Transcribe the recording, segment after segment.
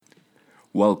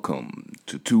Welcome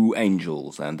to Two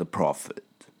Angels and a Prophet.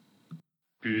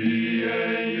 Kyrie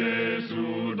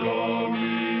Jesu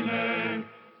Domine,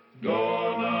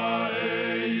 dona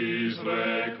eis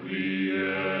requiem.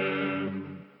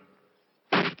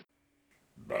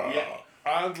 Yeah,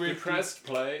 and we pressed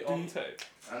play on tape.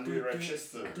 And we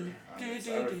registered, and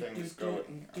everything is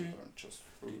going. And I'm just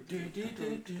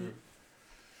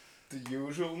The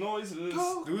usual noises.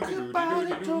 talk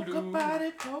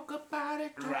about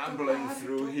it, rambling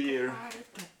through here.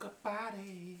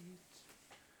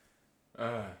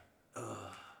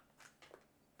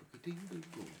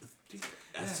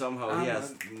 And somehow he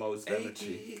has the most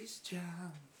energy.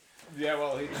 Yeah,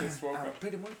 well, he just woke up.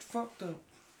 Pretty much fucked up.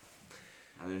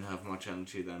 I didn't have much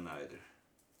energy then either.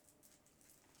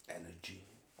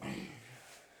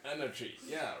 Energy,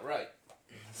 yeah, right.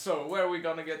 So, where are we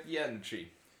gonna get the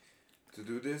energy? To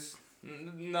do this?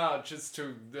 No, just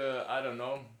to, I don't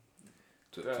know.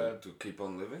 To keep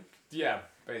on living? Yeah,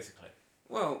 basically.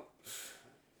 Well,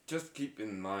 just keep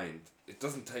in mind, it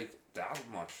doesn't take that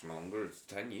much longer. It's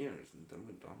 10 years and then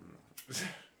we're done.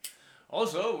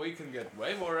 Also, we can get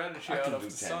way more energy I out can of do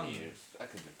the 10 sun. years. I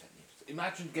can do 10 years.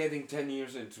 Imagine getting 10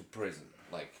 years into prison.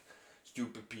 Like,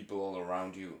 stupid people all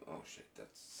around you. Oh shit, that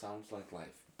sounds like life.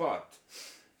 But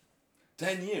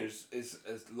 10 years is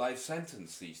a life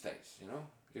sentence these days, you know?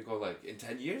 You go like, in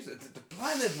 10 years? The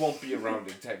planet won't be around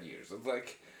in 10 years. It's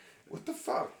like, what the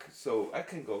fuck? So I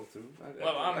can go through.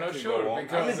 I'm not can sure, go on.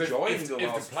 because I'm enjoying if the the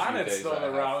last few planet's days not I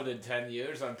have. around in 10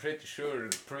 years, I'm pretty sure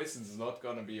the prison's not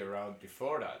gonna be around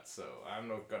before that. So I'm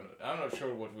not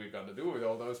sure what we're gonna do with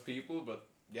all those people, but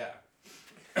yeah.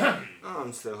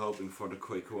 I'm still hoping for the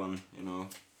quick one, you know.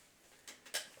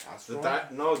 Astro?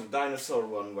 The dinosaur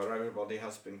one where everybody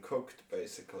has been cooked,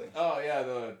 basically. Oh yeah,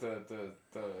 the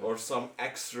Or some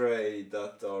X-ray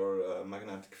that our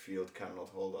magnetic field cannot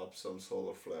hold up, some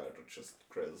solar flare that just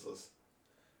grills us.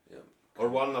 Yeah. Or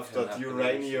one of Can that happen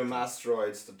uranium anytime.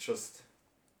 asteroids that just...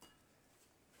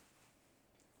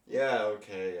 Yeah,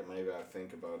 okay, maybe I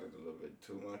think about it a little bit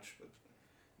too much, but...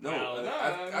 No, No,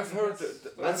 I've heard.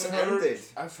 Let's end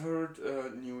it. I've heard a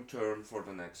new term for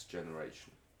the next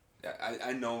generation. Yeah,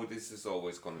 I know this is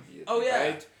always gonna be a Oh, yeah.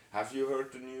 debate. Have you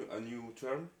heard a new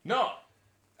term? no.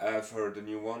 I've heard a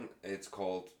new one. It's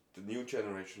called the new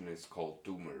generation is called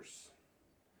doomers,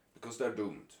 because they're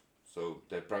doomed. So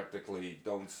they practically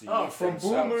don't see. Oh, from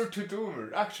themselves. boomer to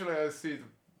doomer. Actually, I see the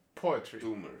poetry.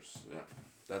 Doomers, yeah,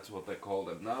 that's what they call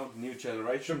them now. New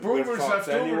generation. The boomers We're have fucked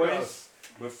doomed anyways. us.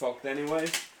 We're fucked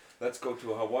anyways. Let's go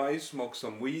to Hawaii, smoke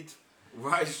some weed.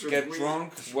 Why should Get we...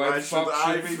 drunk. why Why the should fuck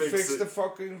I should we fix fix it? the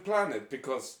fucking planet?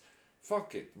 Because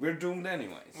fuck it, we're doomed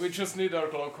anyways. We just need our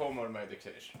glaucoma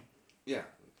medication. Yeah,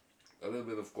 a little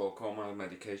bit of glaucoma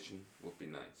medication would be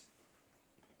nice.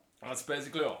 That's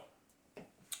basically all.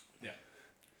 Yeah.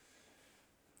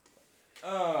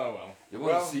 Oh well. You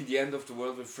want Well- to see the end of the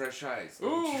world with fresh eyes,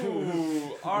 don't you?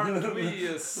 Ooh, aren't we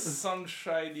a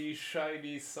sunshiny,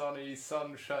 shiny, sunny,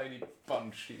 sunshiny,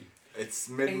 punchy? It's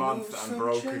mid-month and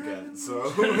broke again,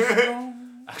 so...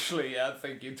 Actually, I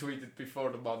think you tweeted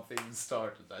before the month even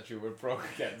started that you were broke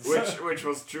again. so- which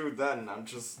was true then, I'm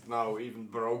just now even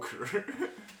broker.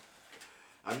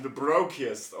 I'm the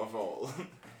brokiest of all.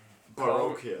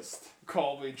 Brokiest.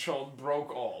 Call me John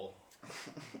Broke All.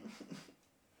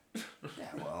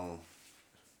 Yeah, well.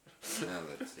 Yeah,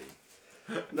 let's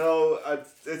see. No,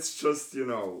 it's just, you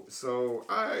know, so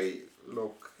I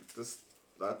look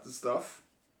at the stuff,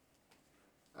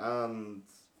 and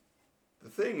the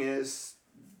thing is,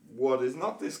 what is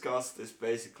not discussed is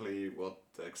basically what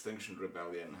the Extinction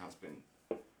Rebellion has been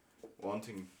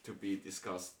wanting to be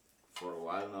discussed for a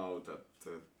while now, that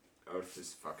the Earth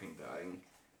is fucking dying.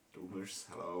 Doomers,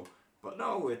 hello. But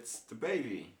no, it's the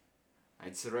baby.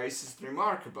 It's a racist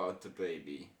remark about the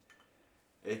baby.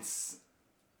 It's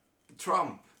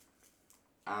Trump.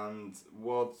 And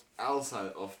what else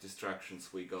of distractions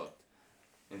we got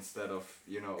instead of,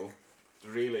 you know, the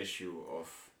real issue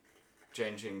of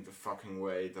changing the fucking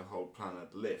way the whole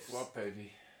planet lives. What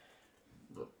baby?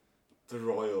 The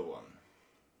royal one.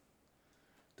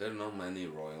 There are not many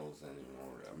royals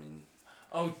anymore. I mean,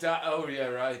 Oh, yeah,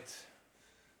 right.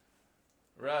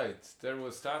 Right, there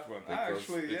was that one.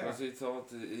 because he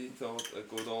thought a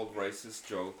good old racist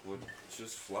joke would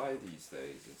just fly these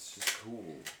days. It's just cool.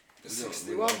 The You know, we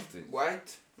 61 loved it.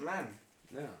 white man.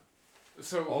 Yeah.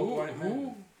 So Old white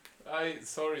who?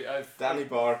 Danny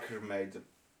Barker made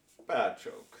a bad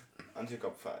joke and he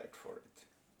got fired for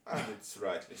it. And it's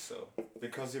rightly so.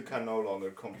 Because you can no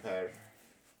longer compare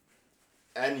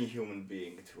any human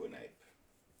being to an ape.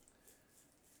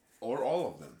 Or all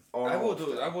of them. Or I all would. of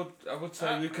them. I would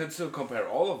say we can still compare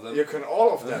all of them. You can all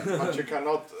of them, but you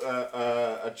cannot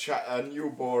a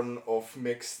newborn of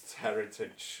mixed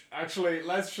heritage. Actually,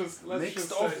 let's just Mixed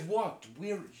say, of what?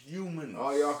 We're humans.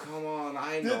 Oh yeah, come on!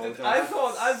 I know that. I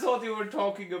thought you were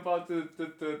talking about the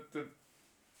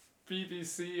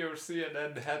BBC or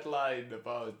CNN headline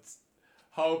about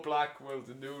how black will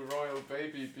the new royal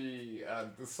baby be,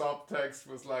 and the subtext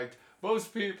was like,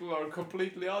 most people are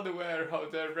completely unaware how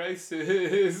their race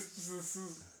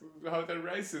is, how their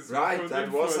race is. Right, could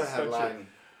that was a influence that shit. headline.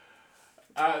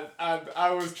 And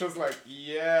I was just like,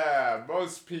 yeah,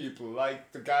 most people,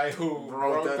 like the guy who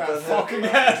wrote that that fucking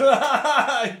headline.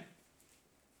 headline.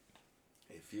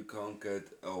 If you can't get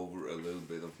over a little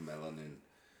bit of melanin,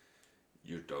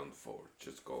 you're done for.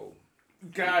 Just go.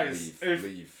 Guys,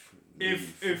 leave.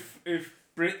 if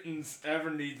Britain's ever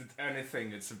needed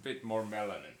anything, it's a bit more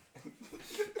melanin.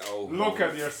 Oh, Look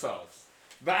at yourselves.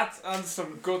 That and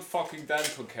some good fucking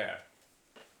dental care.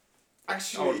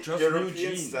 Actually, just European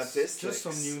new genes. statistics. Just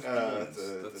some new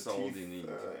genes. That's all teeth, you need.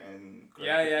 in Great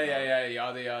Yeah, Britain.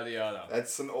 yada yada.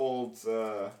 That's an old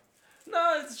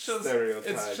No, it's just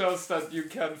stereotype. that you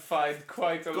can find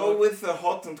quite a Go lot. with the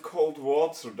hot and cold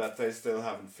water that they still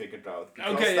haven't figured out.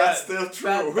 Because Okay, that's yeah, still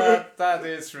true. that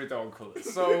is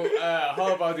ridiculous. So,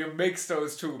 how about you mix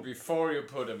those two before you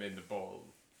put them in the bowl?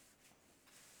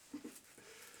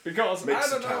 Because I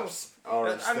Mixer don't know. taps are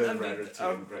And- still and- rarity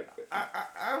and- in Great Britain.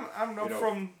 I'm not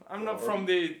You know, from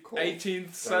the cold,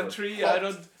 18th they were century.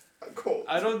 hot. Cold.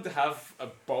 I don't have a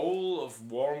bowl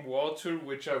of warm water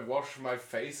which I wash my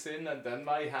face in and then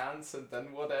my hands and then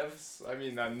whatevs. I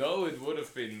mean, I know it would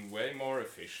have been way more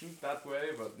efficient that way,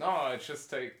 but no, I just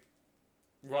take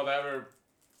whatever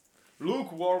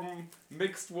lukewarm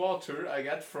mixed water I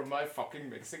get from my fucking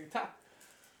mixing tap.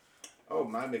 Oh,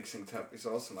 my mixing tap is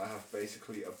awesome. I have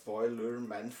basically a boiler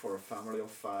meant for a family of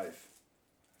 5.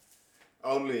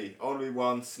 Only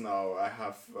once now I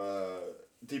have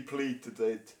depleted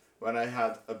it when I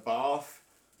had a bath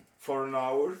for an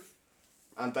hour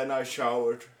and then I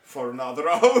showered for another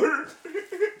hour.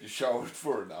 You showered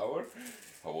for an hour?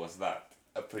 How was that?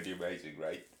 Pretty amazing,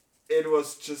 right? It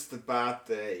was just a bad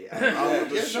day. And after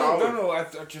the Yeah, shower, no, I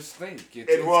just think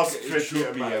it was it pretty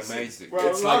should be amazing. amazing. Well,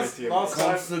 It's last pretty time,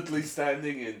 Constantly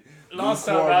standing in Last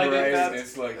time I did lukewarm that- rain,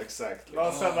 it's like exactly.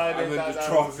 last time I I'm did in that, the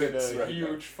I was in tropics a right now.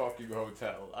 huge fucking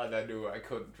hotel and I knew I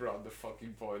couldn't run the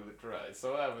fucking boiler dry.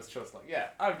 So I was just like, yeah,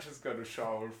 I'm just gonna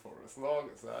shower for as long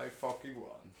as I fucking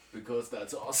want. Because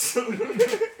that's awesome.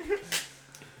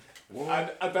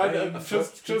 And then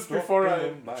just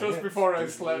before I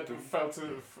slept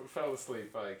fell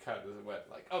asleep, I kind of went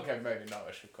like, okay, maybe now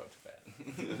I should go to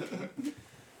bed.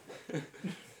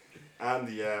 And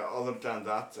yeah, other than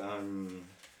that,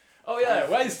 Oh yeah,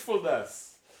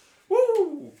 wastefulness.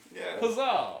 Woo! yeah,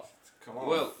 Huzzah! come on.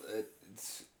 well,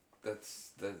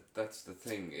 that's the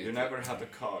thing. you never had a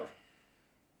car.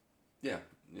 Yeah,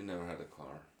 you never had a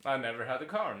car. I never had a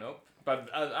car, nope. But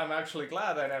I'm actually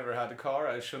glad I never had a car.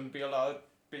 I shouldn't be allowed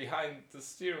behind the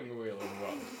steering wheel of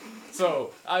one.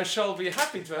 So I shall be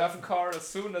happy to have a car as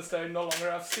soon as they no longer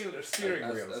have steering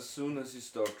wheels. As soon as you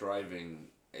start driving,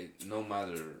 no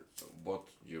matter what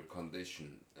your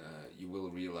condition, you will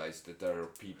realize that there are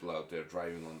people out there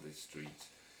driving on the streets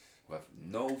who have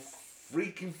no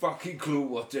freaking fucking clue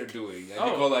what they're doing, and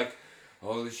you Oh. go like,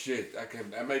 "Holy shit!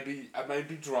 I may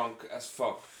be drunk as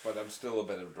fuck, but I'm still a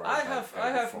better driver." I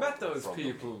have met those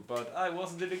people, but I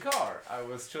wasn't in a car. I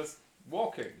was just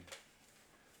walking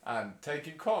and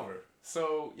taking cover.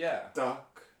 So yeah.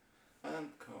 Duck and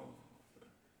cold.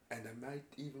 And I might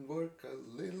even work a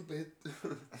little bit.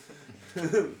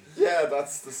 Yeah,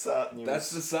 that's the sad news.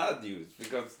 That's the sad news,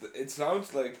 because it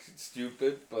sounds like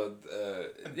stupid, but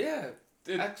yeah,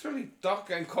 actually duck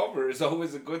and cover is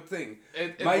always a good thing.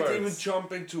 It Might works. even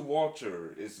jump into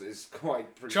water is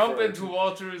quite preferred. Jump into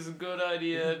water is a good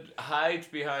idea. Hide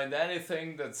behind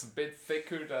anything that's a bit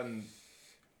thicker than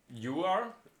you are.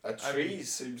 A tree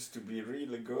seems to be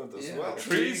really good as Yeah, well.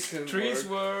 Trees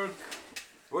work.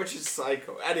 Which is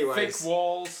psycho. Anyways, Thick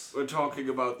walls. we're talking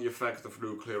about the effect of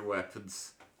nuclear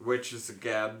weapons, which is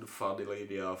again, funnily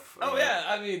enough. Oh yeah,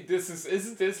 I mean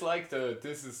isn't this like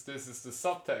this is the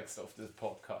subtext of this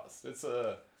podcast. It's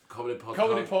a comedy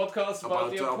podcast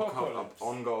about the apocalypse.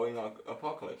 ongoing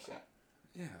apocalypse. Yeah.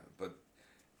 Yeah, but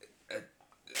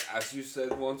as you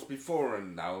said once before,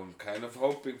 and now I'm kind of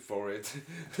hoping for it,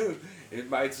 it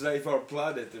might save our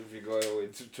planet if we go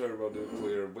into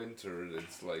thermonuclear winter.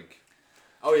 It's like...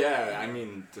 Oh yeah, I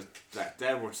mean,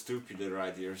 there were stupider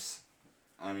ideas.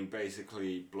 I mean,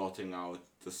 basically blotting out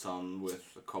the sun with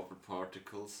copper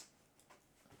particles.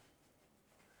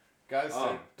 Guys,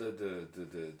 the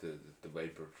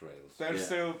vapor trails. they're Yeah.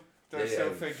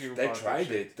 still thinking They about that tried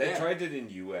shit. it. They Yeah. tried it in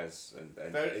US and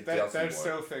it They're doesn't work.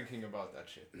 still thinking about that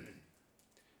shit.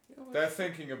 They're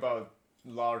thinking about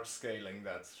large scaling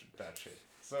that shit.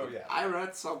 So yeah. I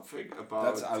read something about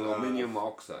That's aluminium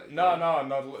oxide. No,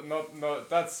 right? not.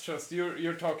 That's just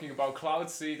you're talking about cloud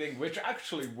seeding, which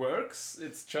actually works.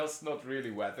 It's just not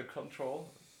really weather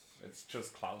control. It's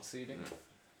just cloud seeding.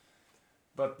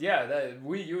 But yeah,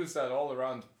 we use that all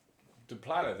around the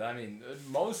planet. I mean,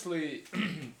 mostly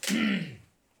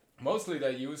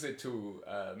they use it to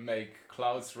make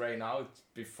clouds rain out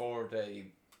before they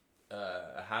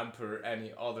hamper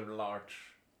any other large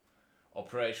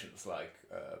operations like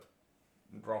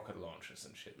rocket launches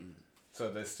and shit. So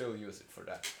they still use it for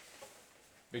that.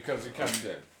 Because you can...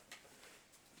 Okay.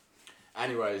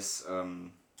 Anyways,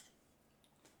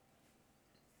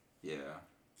 yeah.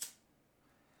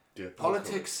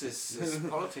 Politics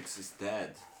is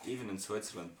dead. Even in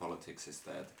Switzerland, politics is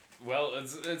dead. Well,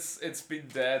 it's been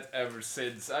dead ever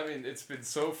since. I mean, it's been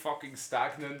so fucking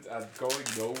stagnant and going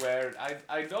nowhere.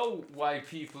 I know why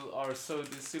people are so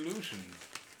disillusioned.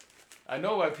 I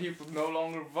know why people no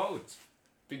longer vote.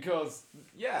 Because,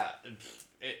 yeah,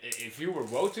 if you were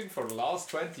voting for the last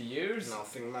 20 years...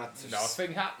 Nothing matters.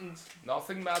 Nothing happened.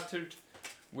 Nothing mattered.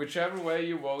 Whichever way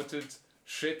you voted,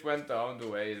 shit went down the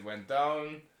way it went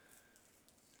down.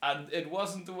 And it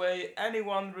wasn't the way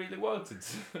anyone really voted.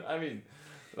 I mean,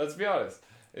 let's be honest.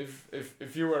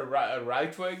 If you were a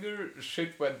right-winger,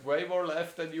 shit went way more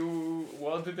left than you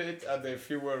wanted it. And if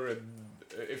you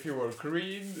were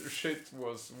green, shit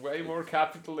was way more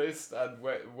capitalist and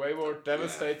way more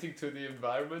devastating to the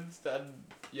environment than...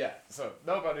 Yeah, so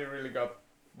nobody really got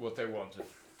what they wanted.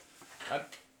 And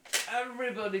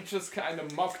everybody just kind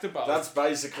of mocked about That's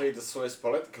basically the Swiss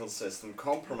political system,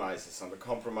 compromises, and the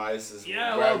compromises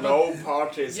Yeah, where well, no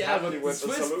party is happy but with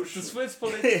the solution. the Swiss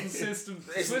political system,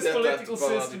 Isn't that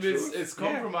the truth? is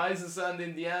compromises, and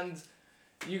in the end,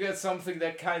 you get something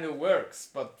that kind of works.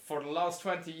 But for the last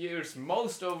 20 years,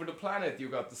 most over the planet, you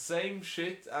got the same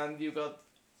shit, and you got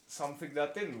something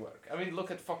that didn't work. I mean, look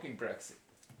at fucking Brexit.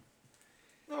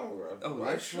 No,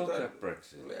 why Let's should look I- at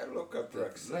Brexit. Yeah, look at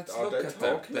Brexit. Let's Are look they at that.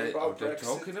 talking Are about they Brexit?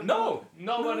 talking about? No,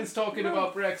 nobody's talking no.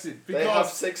 about Brexit They have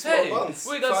because 6 hey, more months.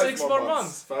 we got 5 6 more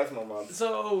months. 5 more months.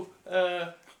 So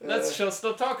let's just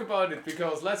not talk about it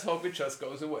because let's hope it just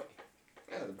goes away.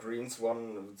 Yeah, the Greens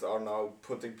are now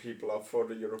putting people up for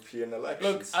the European Look,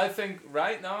 elections. I think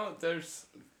right now there's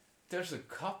a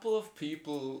couple of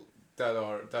people that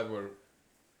were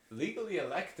legally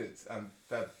elected and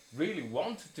that really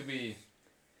wanted to be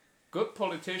good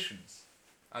politicians,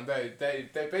 and they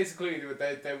basically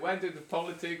they went into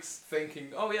politics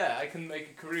thinking, oh yeah, I can make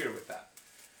a career with that.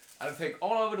 And I think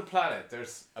all over the planet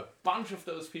there's a bunch of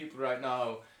those people right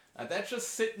now, and they're just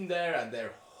sitting there and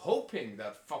they're hoping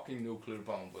that fucking nuclear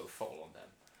bomb will fall on them,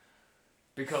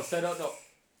 because they don't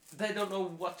know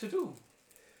what to do.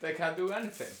 They can't do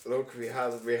anything. Look, we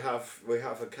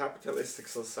have a capitalistic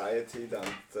society that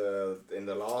in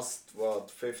the last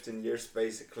 15 years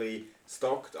basically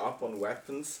stocked up on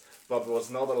weapons, but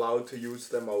was not allowed to use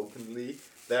them openly.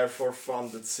 Therefore,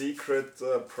 funded secret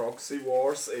proxy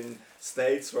wars in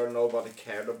states where nobody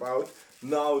cared about.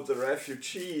 Now the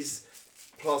refugees,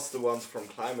 plus the ones from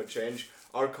climate change,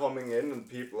 are coming in, and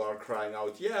people are crying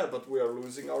out, "Yeah, but we are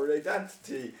losing our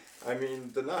identity." I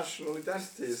mean, the national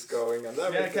identity is going and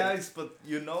everything. Yeah, guys, but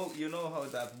you know how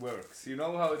that works. You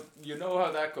know how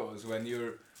that goes when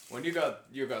you got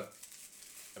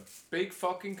a big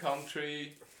fucking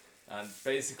country, and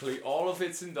basically all of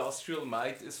its industrial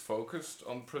might is focused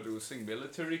on producing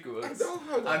military goods, I know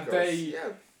how that and goes. they Yeah.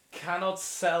 cannot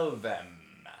sell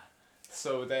them,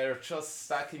 so they're just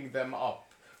stacking them up.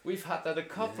 We've had that a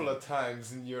couple of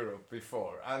times in Europe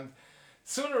before, and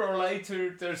sooner or later,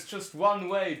 there's just one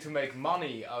way to make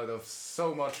money out of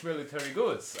so much military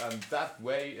goods, and that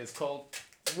way is called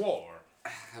war.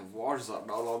 Wars are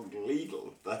no longer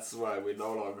legal. That's why we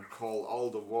no longer call all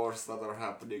the wars that are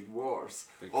happening wars.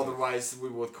 Because- Otherwise, we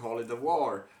would call it a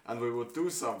war, and we would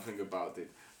do something about it.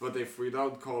 But if we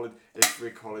call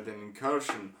it an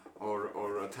incursion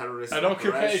or a terrorist An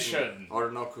operation occupation. or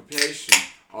an occupation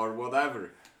or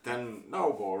whatever, then no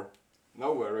war,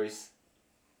 no worries.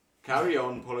 Carry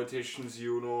on, politicians.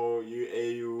 You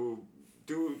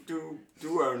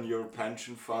do earn your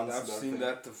pension funds. I've and seen everything.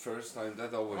 that the first time.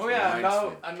 That always Oh yeah,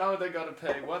 reminds me. and now they gotta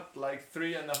pay what, like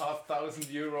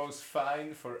 €3,500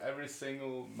 fine for every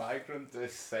single migrant they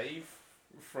save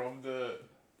from the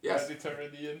Yes.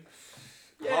 Mediterranean.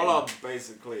 Holland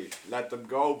basically let them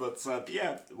go, but said,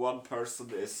 yeah, one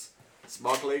person is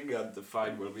smuggling, and the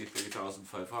fine will be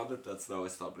 3,500. That's now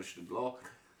established in law,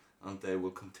 and they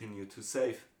will continue to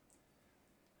save.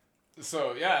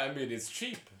 So yeah, I mean it's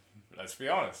cheap. Let's be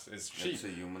honest, it's cheap. It's a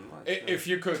human life.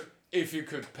 If you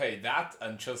could pay that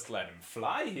and just let him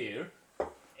fly here,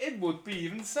 it would be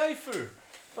even safer.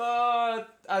 And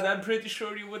I'm pretty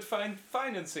sure you would find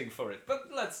financing for it. But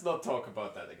let's not talk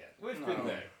about that again. We've been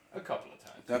there a couple of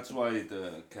times. That's why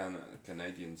the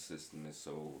Canadian system is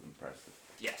so impressive.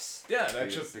 Yes. Yeah,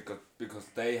 that's just Because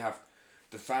they have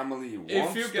the family If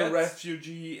wants you the get-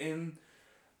 refugee in,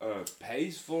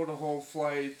 pays for the whole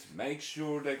flight, makes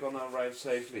sure they're gonna arrive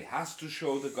safely, has to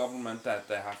show the government that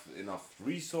they have enough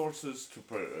resources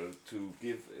to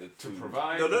give to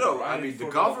provide. No. I Provide mean, for the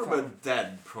the whole government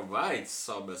then provides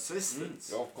some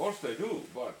assistance, Of course they do,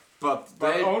 but but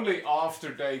But they only after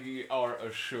they are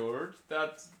assured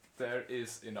that there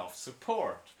is enough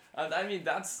support. And I mean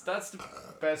that's the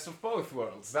best of both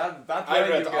worlds. That I way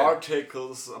read you get-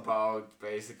 articles about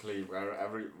basically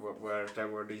where there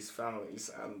were these families,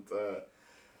 and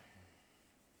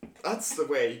that's the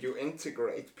way you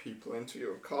integrate people into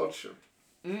your culture.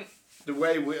 The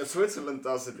way Switzerland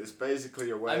does it is basically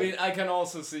a way. I mean, I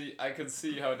can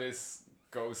see how this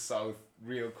goes south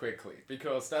real quickly,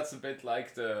 because that's a bit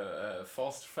like the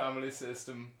foster family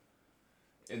system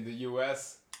in the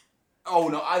US. oh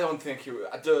no, I don't think you.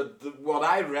 What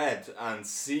I read and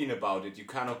seen about it, you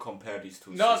cannot compare these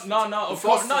two. No, systems. no, The of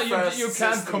course, foster no, first you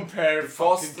can't system- compare the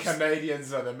fucking foster-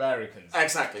 Canadians and Americans.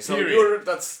 Exactly. So Period.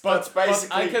 that's But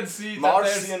basically I can see that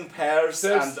Martian pairs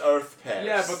there's- and Earth pairs.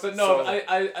 Yeah, but no, So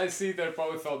I see they're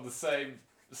both on the same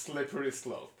slippery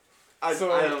slope. I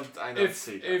don't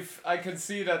see that. If I can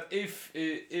see that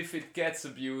if it gets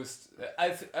abused,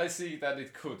 I see that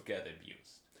it could get abused.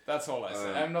 That's all I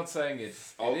say. I'm not saying it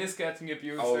is getting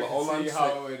abused. I can see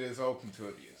how it is open to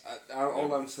abuse.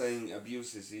 all I'm saying,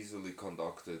 abuse is easily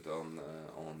conducted on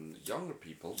younger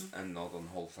people and not on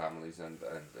whole families and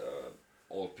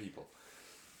old people.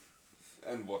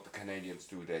 And what the Canadians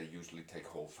do, they usually take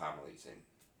whole families in.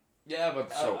 Yeah, but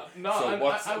no,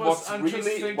 so I'm just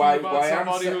thinking why about I'm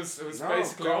somebody sa- who's No,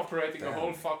 basically God operating a damn.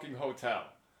 whole fucking hotel,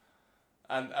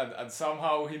 and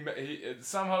somehow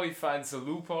he finds a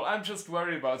loophole. I'm just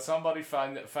worried about somebody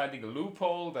finding a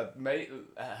loophole that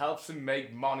helps him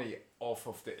make money off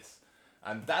of this,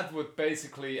 and that would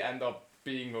basically end up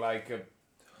being like a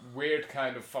weird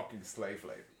kind of fucking slave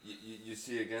labor. You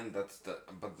see again,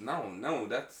 but no,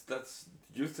 that's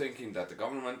you thinking that the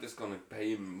government is gonna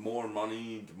pay more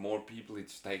money the more people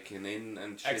it's taking in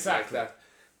and shit Exactly. like that,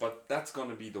 but that's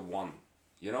gonna be the one,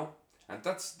 you know, and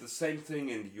that's the same thing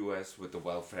in the U.S. with the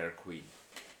welfare queen.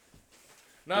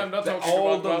 No, I'm not The- talking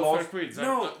all about the welfare laws- queens.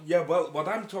 No, yeah, well, what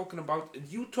I'm talking about,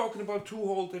 you talking about two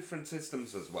whole different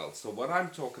systems as well. So what I'm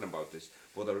talking about is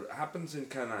what happens in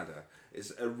Canada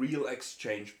is a real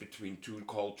exchange between two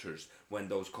cultures when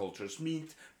those cultures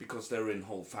meet, because they're in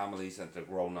whole families and they're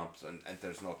grown-ups and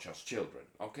there's not just children,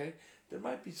 okay? There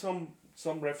might be some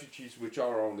refugees which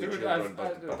are only Dude, children,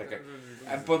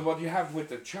 but what you have with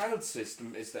the child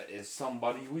system is that is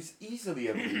somebody who is easily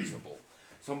abusable.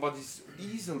 Somebody's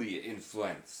easily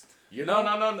influenced. You know?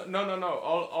 No.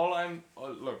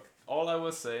 All I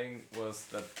was saying was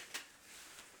that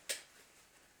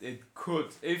it could,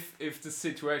 if the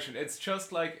situation, it's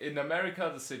just like in America,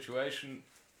 the situation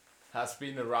has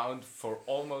been around for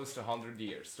almost 100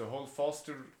 years. The whole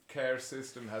foster care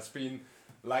system has been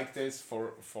like this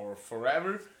for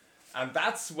forever, and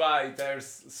that's why there's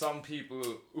some people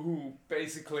who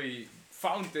basically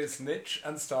found this niche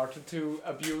and started to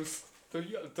abuse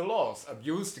the laws,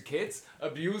 abuse the kids,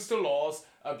 abuse the laws,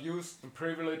 abuse the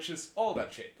privileges, all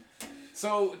that shit.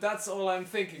 So that's all I'm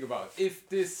thinking about. If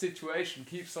this situation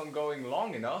keeps on going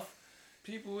long enough,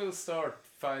 people will start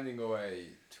finding a way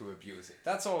to abuse it.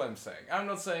 That's all I'm saying. I'm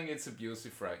not saying it's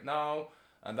abusive right now,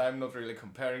 and I'm not really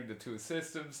comparing the two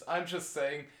systems. I'm just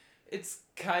saying it's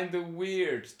kind of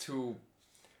weird to...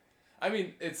 I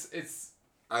mean, it's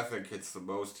I think it's the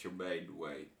most humane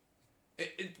way.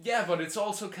 yeah, but it's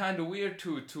also kind of weird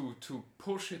to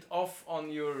push it off on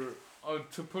your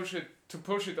to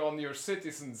push it on your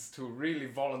citizens to really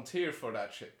volunteer for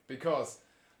that shit, because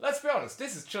let's be honest,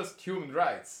 this is just human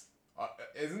rights,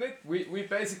 isn't it? We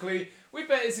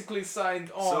basically signed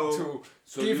on to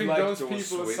giving those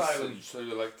people asylum. So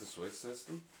you like the Swiss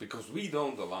system? Because we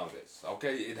don't allow this.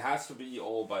 Okay, it has to be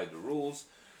all by the rules.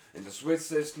 In the Swiss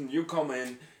system, you come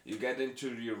in, you get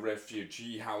into your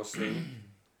refugee housing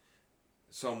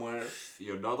somewhere.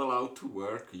 You're not allowed to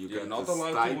work. You're get not the allowed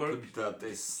to stipend work. that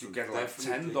is You get like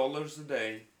definitely- $10 a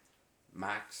day,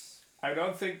 max. I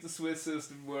don't think the Swiss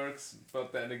system works,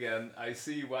 but then again, I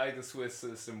see why the Swiss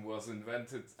system was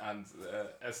invented and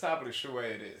established the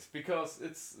way it is. Because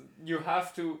you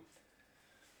have to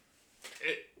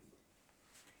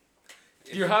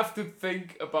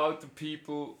think about the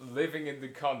people living in the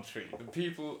country, the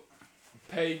people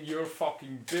paying your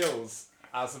fucking bills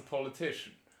as a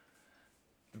politician,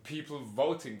 the people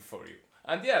voting for you.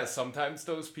 And yeah, sometimes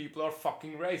those people are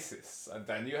fucking racists, and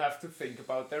then you have to think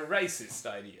about their racist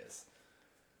ideas.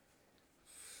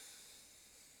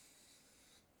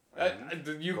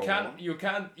 You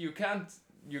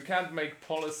can't make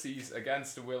policies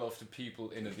against the will of the people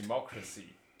in a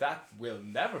democracy. That will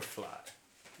never fly.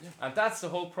 Yeah. And that's the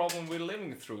whole problem we're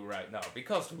living through right now.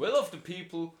 Because the will of the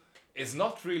people is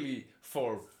not really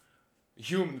for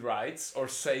human rights or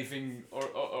saving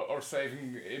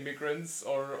saving immigrants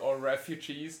or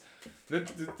refugees.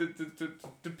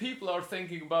 The people are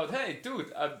thinking about, hey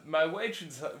dude, my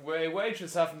wages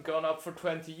haven't gone up for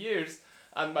 20 years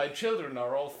and my children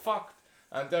are all fucked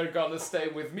and they're gonna stay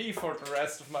with me for the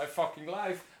rest of my fucking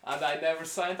life and I never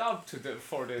signed up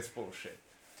for this bullshit.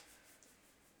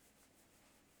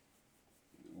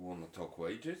 Want to talk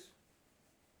wages?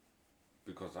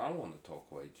 Because I want to talk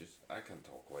wages. I can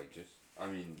talk wages. I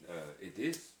mean, it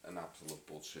is an absolute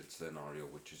bullshit scenario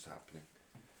which is happening.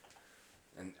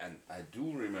 And I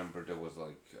do remember there was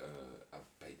like, I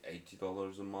paid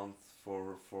 $80 a month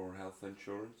for health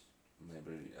insurance.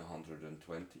 Maybe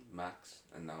 120 max.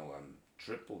 And now I'm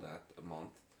triple that a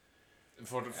month.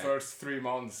 For the first 3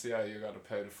 months, yeah, you gotta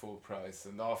pay the full price.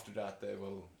 And after that, they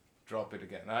will drop it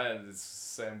again. It's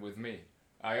the same with me.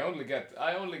 I only get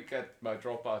my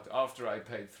dropout after I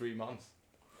paid 3 months.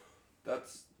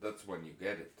 That's when you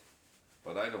get it,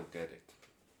 but I don't get it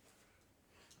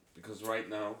because right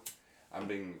now I'm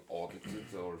being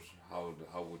audited, or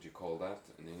how would you call that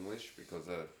in English? Because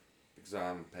I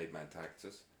haven't paid my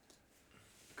taxes,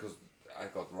 because I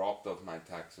got robbed of my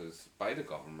taxes by the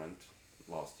government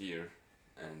last year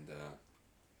and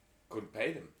couldn't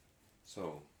pay them,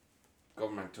 so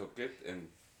government took it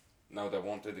and now they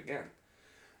want it again.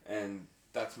 And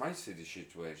that's my city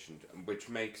situation, which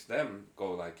makes them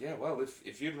go like, yeah, well,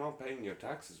 if you're not paying your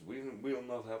taxes, we'll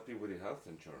not help you with your health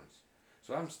insurance.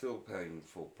 So I'm still paying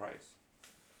full price.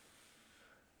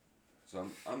 So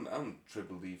I'm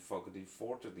triply fuckedy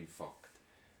fortily fucked.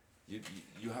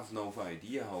 You have no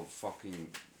idea how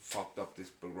fucking fucked up this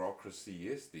bureaucracy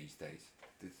is these days.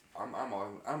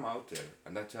 I'm out there,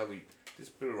 and I tell you, this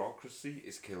bureaucracy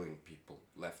is killing people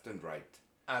left and right.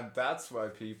 And that's why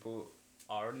people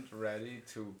aren't ready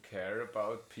to care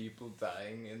about people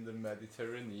dying in the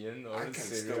Mediterranean or in Syria. I can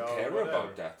still care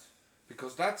about that,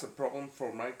 because that's a problem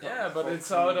for my country. Yeah, but it's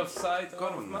out of sight,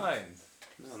 out of mind.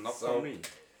 No, not for me.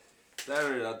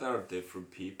 There are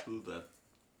different people that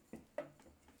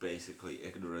basically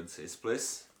ignorance is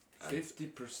bliss.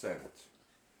 50%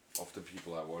 of the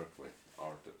people I work with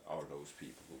are those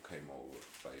people who came over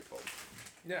by a boat.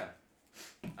 Yeah,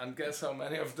 and guess how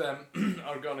many of them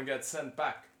are gonna get sent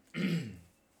back?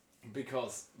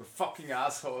 Because the fucking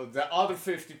asshole, the other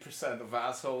 50% of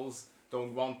assholes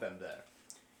don't want them there.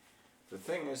 The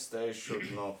thing is, they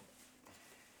should not.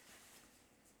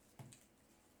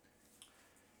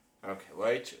 Okay,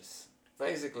 wages.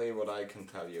 Basically, what I can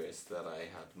tell you is that I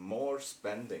had more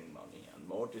spending money and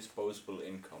more disposable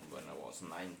income when I was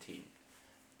 19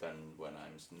 than when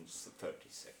I'm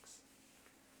 36.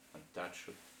 And that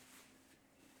should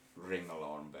ring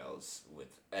alarm bells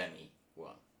with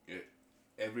anyone. Yeah.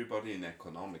 Everybody in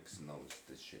economics knows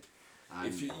this shit. And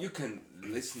if you can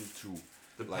listen to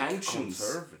the like pensions,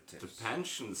 conservatives. The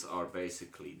pensions are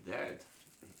basically dead.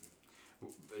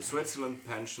 Switzerland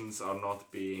pensions are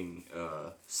not being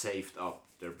saved up,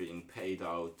 they're being paid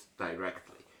out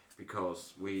directly,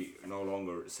 because we no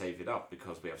longer save it up,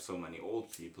 because we have so many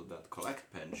old people that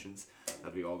collect pensions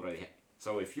that we already have.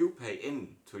 So if you pay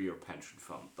into your pension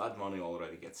fund, that money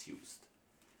already gets used.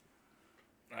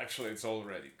 Actually, it's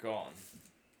already gone.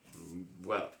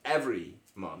 Well, every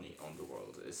money on the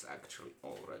world is actually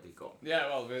already gone. Yeah,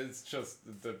 well, it's just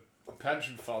the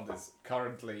pension fund is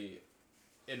currently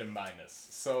in a minus.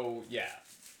 So, yeah,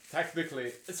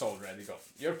 technically, it's already gone.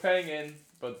 You're paying in,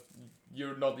 but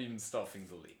you're not even stuffing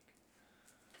the leak.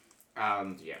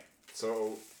 And, yeah,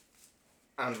 so,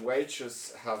 and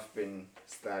wages have been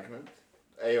stagnant.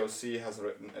 AOC has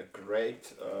written a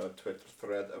great Twitter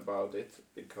thread about it,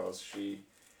 because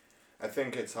I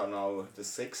think it's now the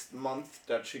 6th month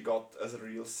that she got as a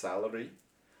real salary,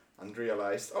 and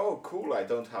realized, oh cool, I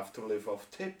don't have to live off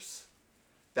tips.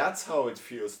 That's how it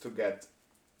feels to get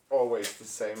always the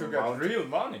same amount. To get real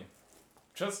money.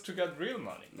 Just to get real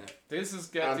money. Yeah. This is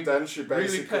getting and then she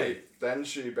really paid. then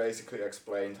she basically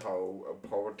explained how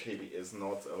poverty is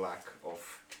not a lack of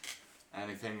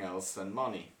anything else than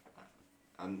money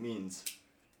and means,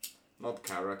 not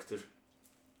character,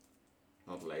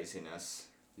 not laziness.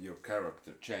 Your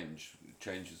character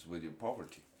changes with your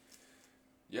poverty.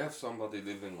 You have somebody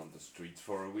living on the streets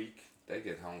for a week, they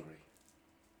get hungry.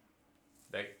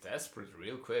 They desperate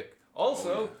real quick.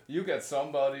 Also, Oh, you get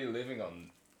somebody living on,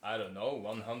 I don't know,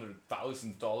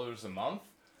 $100,000 a month.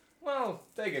 Well,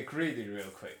 they get greedy real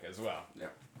quick as well. Yeah.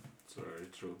 It's very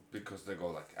true. Because they go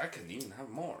like, I can even have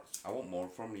more. I want more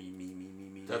from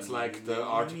me. That's me, like me, the me,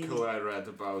 article me. I read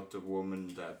about the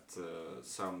woman that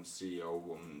some CEO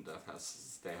woman that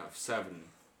they have 7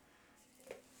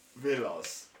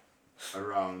 villas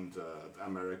around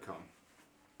America,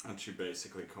 and she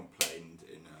basically complained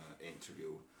in an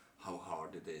interview how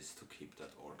hard it is to keep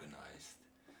that organized.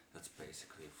 That's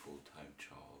basically a full-time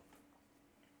job.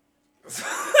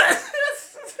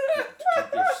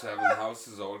 Keep your 7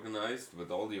 houses organized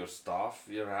with all your stuff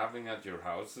you're having at your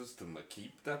houses to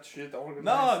keep that shit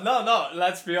organized. No.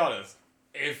 Let's be honest.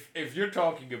 If you're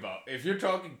talking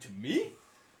to me,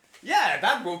 yeah,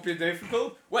 that would be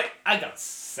difficult. Wait, I got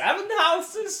 7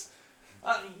 houses.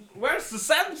 Where's the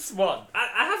 7th one?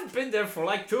 I haven't been there for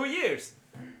like 2 years.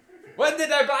 When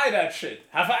did I buy that shit?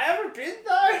 Have I ever been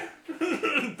there?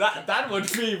 that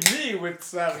would be me with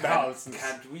 7 houses.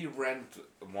 Can't we rent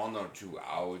 1 or 2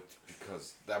 out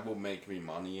because that will make me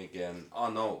money again? Oh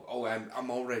no! Oh,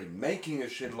 I'm already making a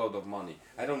shitload of money.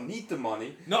 I don't need the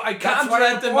money. No, I That's can't why I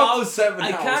rent them bought the out. 7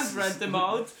 I can't houses. rent them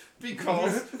out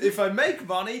because if I make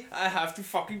money, I have to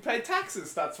fucking pay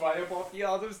taxes. That's why I bought the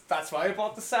others. That's why I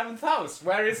bought the 7th house.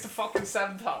 Where is the fucking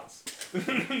 7th house?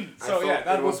 So yeah,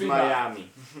 that would be Miami.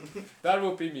 that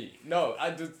would be me. No,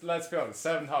 let's be honest.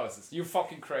 7 houses. You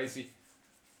fucking crazy.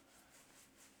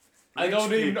 I Rich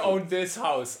don't even people. own this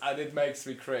house, and it makes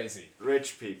me crazy.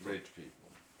 Rich people. Rich people.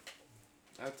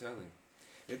 I tell you,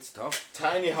 it's tough.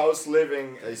 Tiny house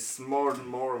living is more and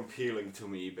more appealing to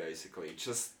me, basically.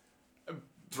 Just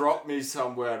drop me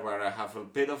somewhere where I have a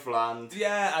bit of land.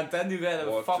 Yeah, and then you get a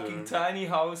Water. fucking tiny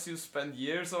house you spend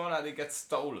years on, and it gets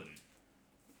stolen.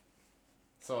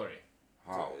 Sorry.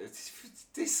 How? It's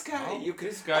this guy, No, you can,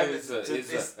 this guy and is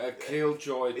it's- a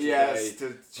killjoy today. yes,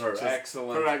 for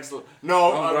excellent. For excellent.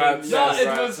 No, Congrats. No, yes, it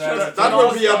right. was just That the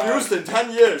will be last abused in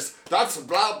 10 years. That's a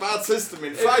bad system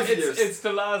in 5 years. It's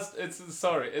the last. It's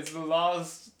the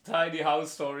last tiny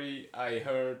house story I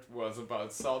heard was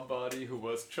about somebody who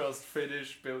was just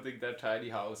finished building their tiny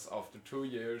house after 2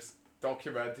 years,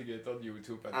 documenting it on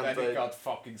YouTube, and then they- it got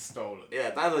fucking stolen. Yeah,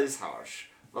 that is harsh.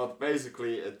 But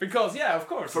basically, Because yeah, of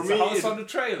course, For it's me, a house it- on the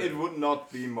trailer. it would not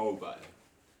be mobile.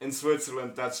 In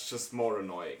Switzerland, that's just more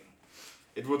annoying.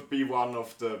 It would be one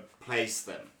of the place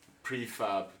them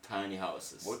prefab tiny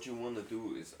houses. What you want to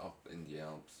do is up in the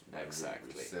Alps. where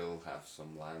Exactly. We still have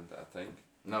some land, I think.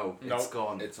 No, No. it's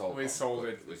gone. It's all We gone, sold but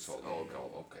it. We sold all it.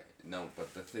 gone. Oh, okay. No,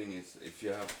 but the thing is, if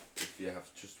you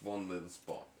have just one little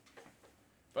spot,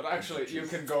 But actually, you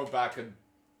can go back and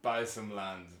buy some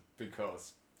land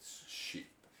because it's cheap.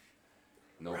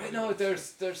 Nobody right now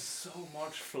wants there's so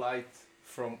much flight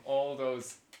from all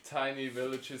those tiny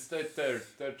villages that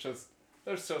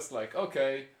there's just like,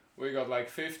 okay, we got like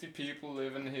 50 people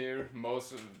living here.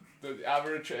 Most of the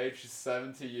average age is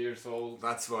 70 years old.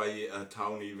 That's why a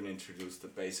town even introduced the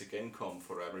basic income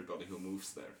for everybody who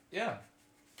moves there. Yeah,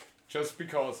 just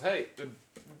because hey,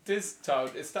 this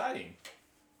town is dying,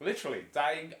 literally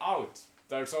dying out.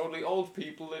 There's only old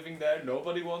people living there.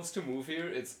 Nobody wants to move here.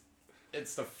 It's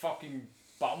the fucking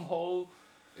bumhole.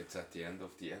 It's at the end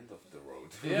of the road.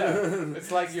 Yeah,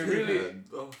 it's like you really. End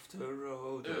of the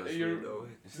road, Uh, as we you're- know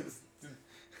it.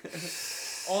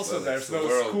 Also, Well, there's it's the no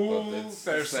world, school. but it's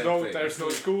the There's same no thing. there's no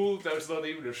school. There's not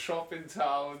even a shop in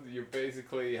town. You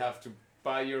basically have to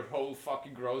buy your whole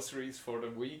fucking groceries for the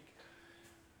week.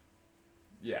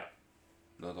 Yeah.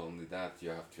 Not only that, you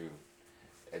have to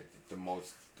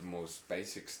the most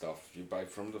basic stuff you buy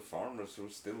from the farmers who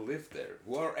still live there,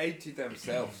 who are 80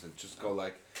 themselves, and just go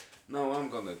like, no, I'm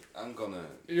gonna You I'm gonna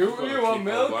you want keep on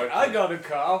milk? working. I got a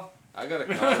cow. I got a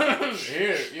cow.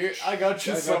 Here, I got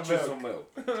you I some got you milk. some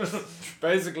milk.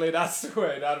 Basically, that's the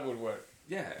way that would work.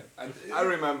 Yeah, and I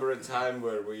remember a time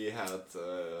where we had.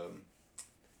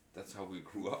 that's how we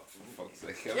grew up. For fuck's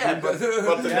sake. Yeah, but the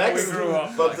Yeah, we next grew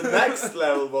up but like the next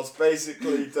level was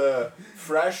basically the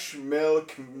fresh milk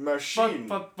machine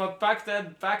But back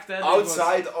then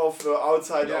outside of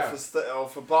Yeah.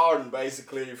 of a barn,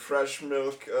 basically fresh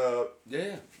milk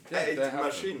yeah, ate they have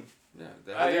machine. them. Yeah,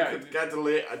 they Ah, have And yeah. you could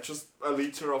get just a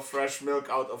liter of fresh milk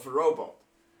out of a robot,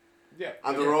 yeah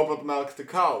and the Yeah. robot milked the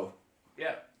cow.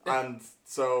 yeah And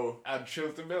so And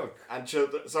chilled the milk. and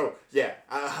children. So yeah,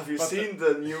 have you But seen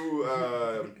the new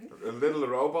little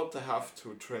robot they have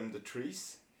to trim the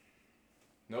trees?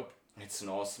 Nope. It's an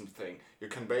awesome thing. You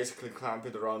can basically clamp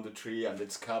it around the tree and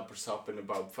it scampers up in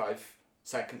about 5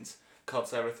 seconds.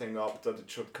 Cuts everything up that it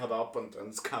should cut up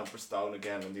and scampers down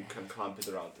again, and you can clamp it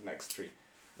around the next tree.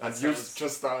 And you sounds-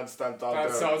 just stand down That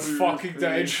there. sounds fucking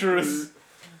dangerous.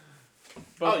 Oh,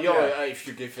 But yo, yeah. if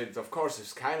you give it, of course,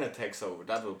 if Skynet takes over,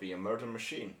 that will be a murder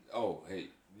machine. Oh, hey,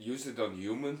 use it on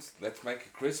humans. Let's make a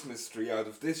Christmas tree out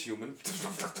of this human.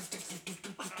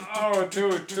 Oh,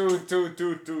 dude.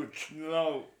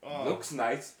 No. Oh. Looks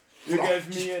nice. You gave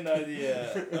me an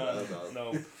idea.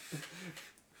 No.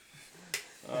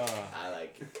 I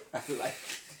like it. I like.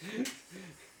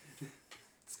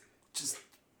 Just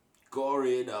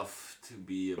gory enough to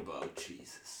be about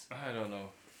Jesus. I don't know.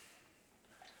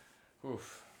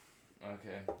 Oof.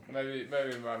 Okay. Maybe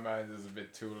my mind is a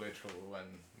bit too literal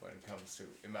when it comes to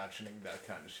imagining that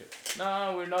kind of shit.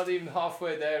 No, we're not even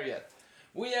halfway there yet.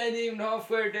 We ain't even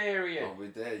halfway there yet. Are we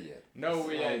there yet? No,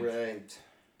 we ain't. Right.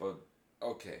 But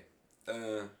okay.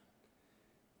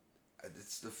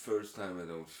 It's the first time I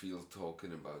don't feel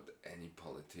talking about any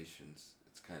politicians.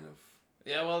 It's kind of.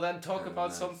 Yeah, well then talk Kinda about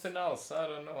nice. something else. I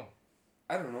don't know.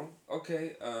 I don't know.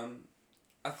 Okay.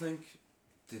 I think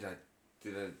did I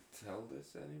tell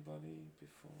this anybody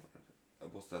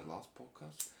before? Was that last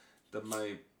podcast? That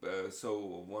my so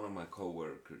one of my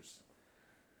coworkers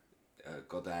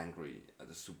got angry at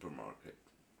the supermarket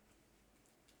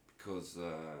because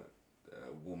a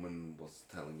woman was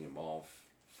telling him off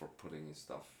for putting his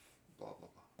stuff blah blah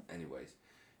blah. Anyways,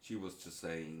 she was just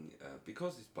saying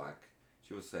because he's black,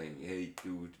 she was saying, "Hey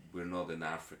dude, we're not in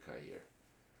Africa here."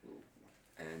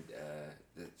 And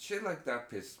the shit like that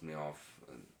pissed me off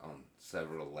on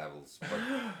several levels.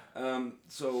 But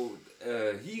so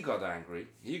he got angry,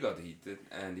 he got heated,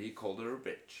 and he called her a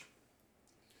bitch.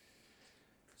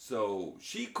 So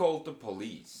she called the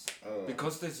police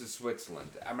because this is Switzerland.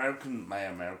 My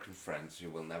American friends, you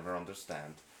will never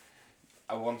understand.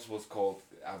 I once was called,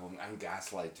 I'm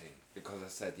gaslighting because I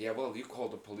said, yeah, well, you call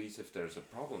the police if there's a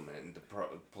problem, and the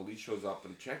police shows up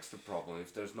and checks the problem.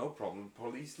 If there's no problem,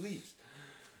 police leaves.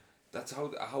 That's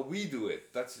how we do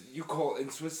it. That's you call in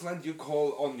Switzerland. You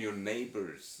call on your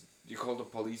neighbors. You call the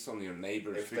police on your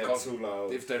neighbors If they're too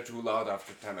loud. If they're too loud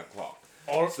after 10 o'clock.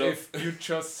 Or So- if you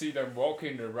just see them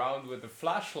walking around with a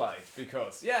flashlight,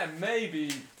 because yeah,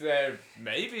 maybe their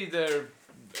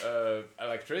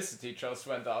electricity just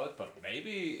went out, but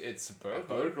maybe it's a A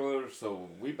burglar. burglar. So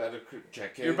we better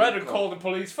check it. You better call the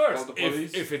police first. Call the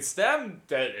police. If it's them,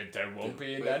 there won't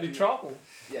be in any Maybe. trouble.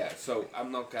 Yeah. So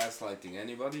I'm not gaslighting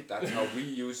anybody. That's how we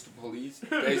use the police.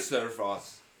 They serve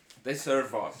us. They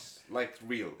serve us like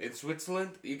real. In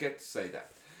Switzerland, you get to say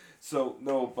that. So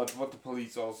no, but what the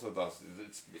police also does is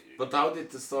it's But how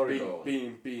did the story go?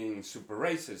 being super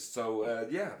racist. So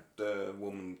yeah, the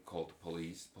woman called the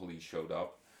police. Police showed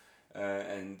up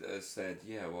and said,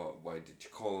 yeah, well, why did you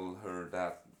call her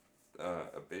that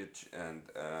a bitch? And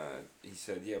he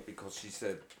said, yeah, because she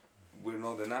said we're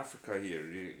not in Africa here.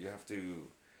 You have to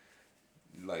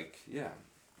like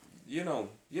you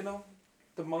know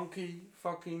the monkey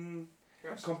fucking.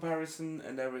 Yes. Comparison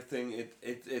and everything,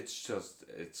 it's just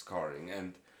it's scarring,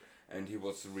 and he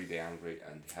was really angry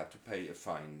and had to pay a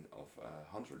fine of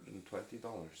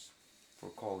 $120 for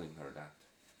calling her that.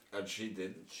 And she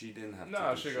didn't. She didn't have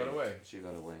No, to. she got away. She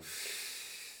got away.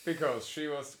 Because she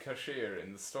was the cashier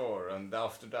in the store, and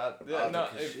after that, Ah, no,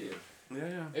 the cashier.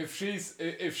 Yeah.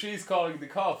 if she's calling the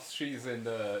cops, she's in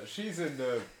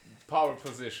the power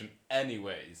position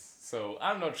anyways. So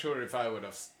I'm not sure if I would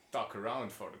have stuck around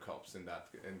for the cops in that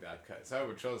case. I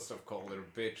would just have called her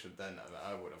a bitch, and then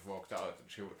I would have walked out, and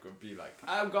she would be like,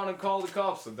 "I'm gonna call the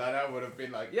cops," and then I would have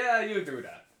been like, "Yeah, you do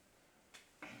that.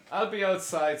 I'll be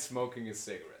outside smoking a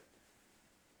cigarette."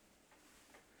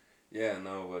 Yeah,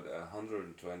 no, but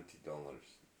 $120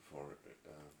 for.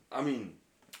 I mean,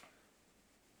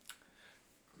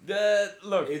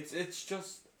 Look, it's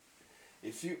just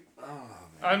if you. Oh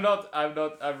man.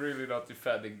 I'm really not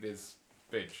defending this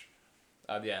bitch.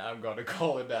 And yeah, I'm gonna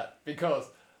call it that. Because,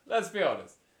 let's be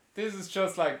honest, this is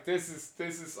just like, this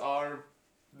is our,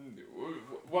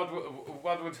 what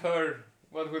would her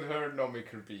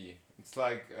nomiker be? It's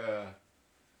like,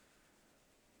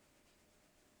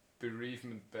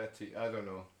 bereavement Betty, I don't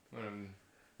know.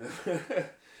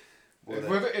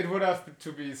 It would have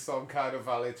to be some kind of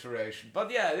alliteration.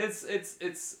 But yeah,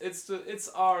 it's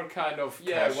our kind of,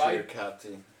 yeah, Cashier white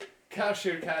Catty.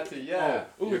 cashier catty, yeah.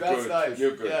 Oh, Ooh, you're that's good. nice.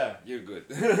 You're good. Yeah, You're good.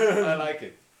 I like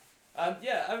it. And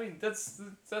yeah, I mean that's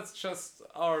just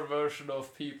our version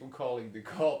of people calling the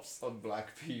cops on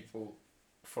black people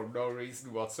for no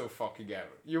reason whatsoever.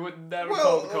 You would never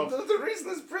call the Well, cops. the reason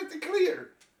is pretty clear.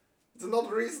 It's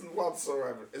not a reason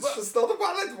whatsoever. It's Well- just not a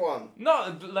valid one.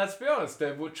 No, let's be honest.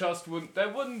 They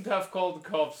wouldn't have called the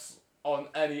cops on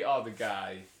any other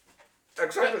guy.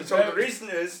 Exactly. So the reason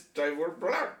is they were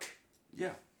black.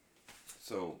 Yeah.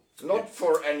 So Not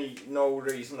for no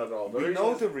reason at all. The we reason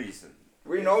know is- the reason.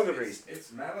 we know the reason.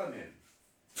 It's melanin.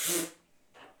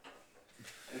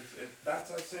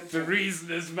 That's as simple. The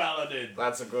reason is melanin.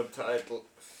 That's a good title.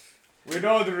 We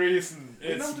know the reason. We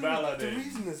It's know the melanin.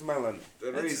 reason is melanin.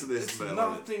 The reason is it's melanin.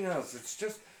 nothing else. It's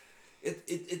just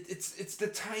it's the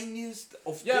tiniest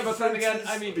of Yeah, but then again,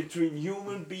 differences I mean- between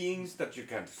human beings that you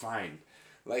can find.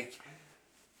 Like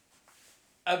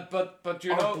But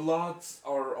you our know. bloods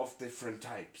are of different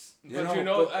types. But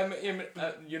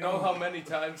you know how many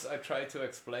times I try to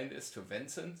explain this to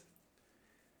Vincent?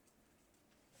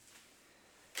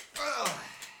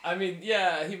 I mean,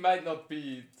 yeah, he might not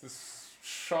be the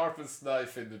sharpest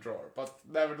knife in the drawer, but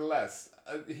nevertheless,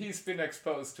 he's been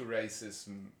exposed to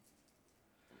racism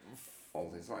all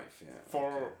his life, yeah.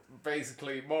 for okay.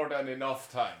 basically more than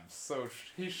enough times. So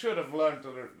he should have learned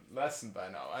the lesson by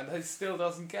now, and he still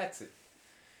doesn't get it.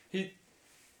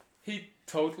 He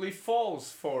totally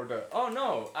falls for the "oh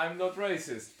no, I'm not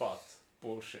racist" but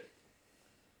bullshit.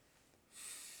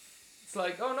 It's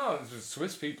like, oh no, the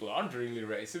Swiss people aren't really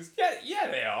racist. Yeah,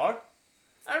 they are.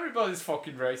 Everybody's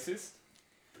fucking racist.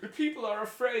 The people are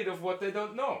afraid of what they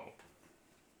don't know.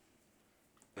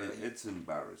 It's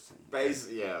embarrassing.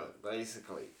 Basically,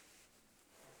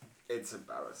 it's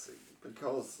embarrassing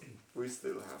because we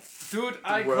still have Dude,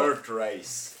 the word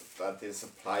race that is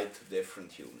applied to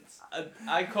different humans.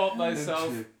 I caught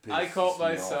myself. I caught Pisses me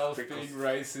myself off because- being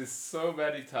racist so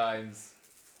many times.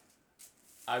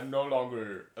 I'm no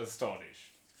longer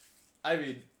astonished. I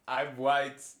mean, I'm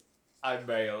white, I'm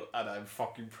male, and I'm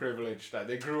fucking privileged,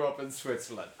 and I grew up in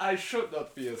Switzerland. I should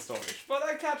not be astonished, but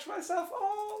I catch myself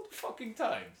all the fucking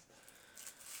times.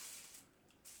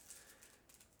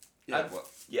 Yeah, And- well,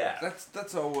 yeah.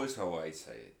 That's always how I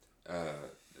say it.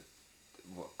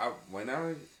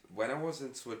 When I was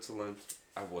in Switzerland,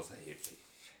 I was a hippie.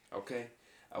 Okay,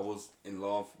 I was in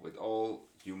love with all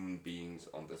human beings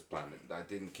on this planet. I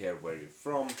didn't care where you're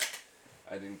from.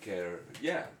 I didn't care.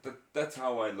 Yeah, that's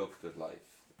how I looked at life.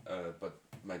 But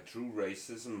my true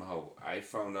racism, how I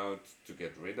found out to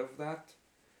get rid of that.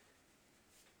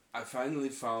 I finally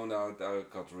found out I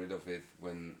got rid of it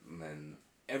when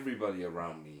everybody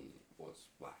around me was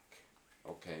black.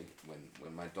 Okay,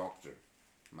 when my doctor,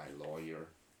 my lawyer,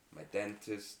 my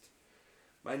dentist,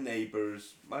 my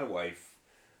neighbors, my wife,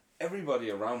 everybody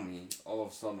around me all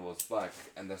of a sudden was black,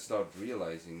 and I started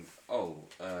realizing,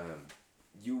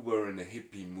 you were in a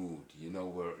hippie mood,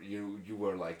 where you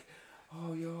were like,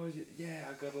 oh yeah,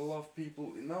 I gotta love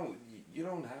people. No, you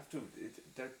don't have to.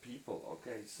 They're people,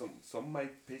 okay. Some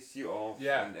might piss you off.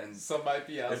 Yeah, and some might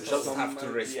be You assholes. just some have to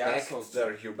might be respect assholes.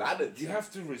 their humanity. you have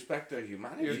to respect their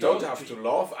humanity. You don't have to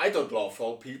love. I don't love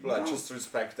all people. I No. just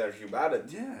respect their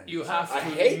humanity. Yeah. You have I to.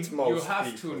 hate You most have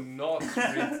people. to not.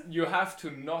 You have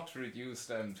to not reduce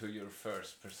them to your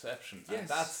first perception. And Yes.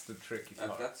 that's the tricky And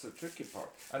part. that's the tricky part.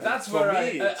 And that's for where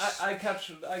me, I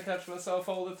catch myself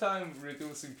all the time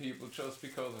reducing people just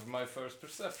because of my first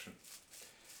perception.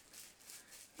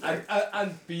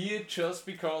 And be it just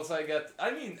because I get.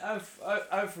 I mean,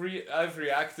 I've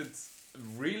reacted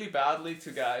really badly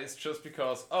to guys just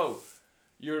because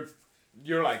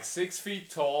you're like 6 feet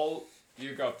tall,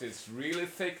 you got this really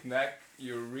thick neck,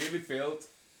 you're really built,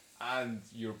 and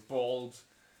you're bald,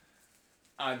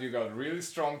 and you got a really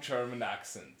strong German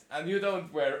accent, and you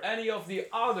don't wear any of the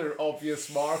other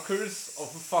obvious markers of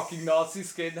a fucking Nazi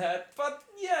skinhead, but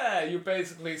yeah, you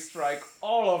basically strike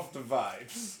all of the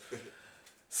vibes.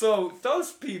 So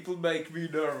those people make me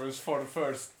nervous for the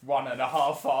first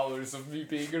 1.5 hours of me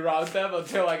being around them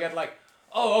until I get like,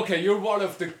 oh okay, you're one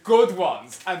of the good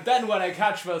ones. And then when I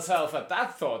catch myself at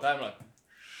that thought, I'm like,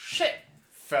 shit,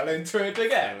 fell into it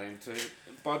again. Fell into it.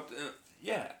 But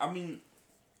yeah, I mean,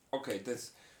 okay,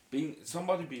 there's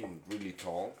somebody being really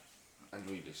tall and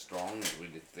really strong and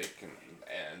really thick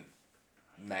and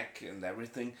neck and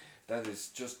everything.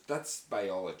 That's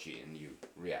biology in you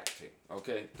reacting.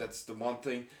 Okay, that's the one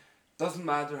thing. Doesn't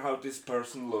matter how this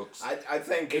person looks. I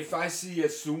think If I see a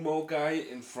sumo guy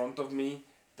in front of me,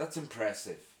 that's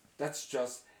impressive. That's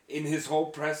just in his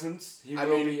whole presence, he I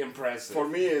will mean, be impressive. for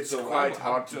me it's So quite I'm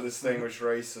hard to just- distinguish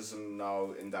racism now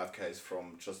in that case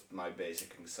from just my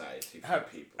basic anxiety for Had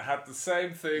people. had the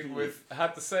same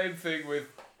thing with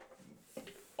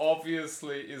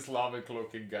obviously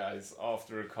Islamic-looking guys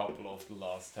after a couple of the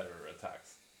last terror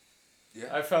attacks. Yeah.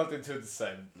 I felt into the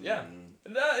same. Yeah.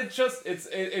 No,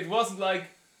 it wasn't like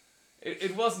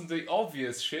it wasn't the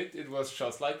obvious shit. It was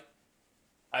just like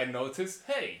I noticed,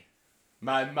 hey,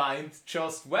 my mind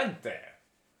just went there.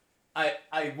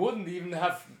 I wouldn't even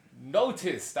have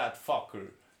noticed that fucker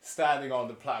standing on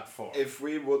the platform. If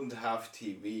we wouldn't have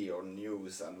TV or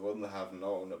news and wouldn't have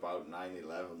known about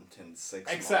 9/11 till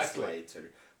 6 Exactly. months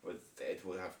later, it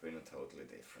would have been a totally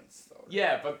different story.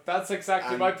 Yeah, but that's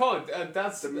exactly And my point. And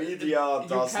that's the media you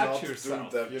does catch not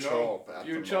yourself, do their you know? job at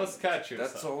You the just moment. catch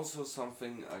yourself. That's also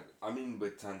something. I mean,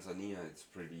 with Tanzania, it's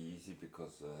pretty easy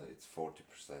because it's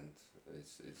 40%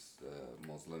 is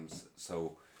Muslims.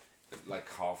 So, like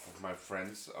half of my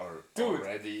friends are Dude.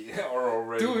 already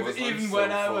Dude, Muslims. even So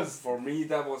when I was- for me,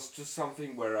 that was just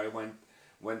something where I went.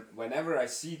 Whenever I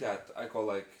see that, I go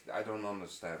like, I don't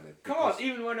understand it. Come on, because-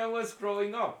 even when I was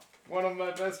growing up, one of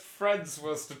my best friends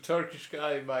was the Turkish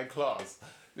guy in my class.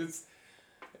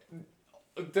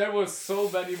 There were so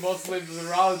many Muslims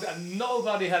around and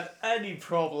nobody had any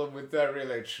problem with their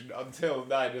religion until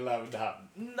 9/11 happened.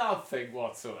 Nothing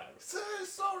whatsoever. Say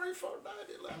sorry for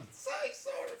 9/11. Say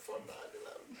sorry for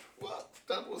 9/11. What?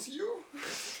 That was you?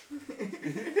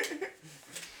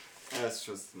 That's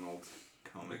just an old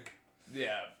comic.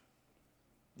 Yeah.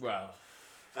 Well,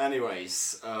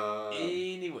 Anyways.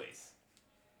 anyways.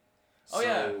 Oh so,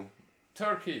 yeah,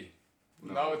 Turkey.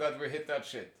 No. Now that we hit that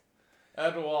shit.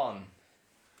 Erdogan.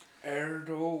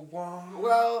 Erdogan.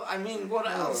 Well, I mean, what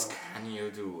else can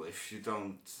you do if you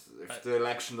don't, if the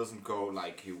election doesn't go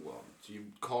like you want? You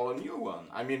call a new one.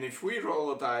 I mean, if we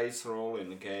roll a dice roll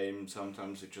in a game,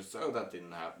 sometimes it just, oh, that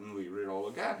didn't happen, we re-roll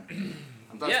again.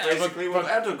 And that's Yeah, basically but-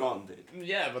 what Erdogan did.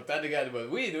 Yeah, but then again,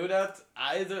 when we do that,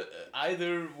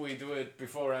 either we do it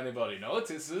before anybody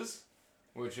notices,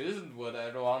 which isn't what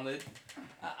Erdogan did,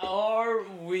 or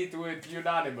we do it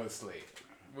unanimously.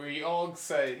 We all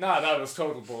say, nah, that was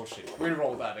total bullshit. We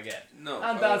roll that again. No,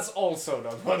 And that's also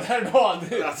not what Erdogan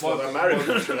did. That's what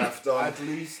America should have done. At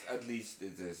least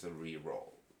it is a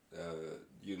re-roll.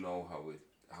 You know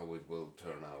how it will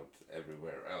turn out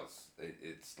everywhere else.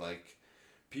 It's like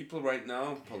people right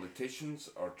now, politicians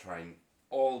are trying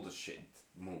all the shit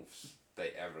moves they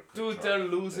ever could. Dude, try. they're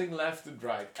losing left and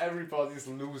right. Everybody's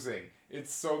losing.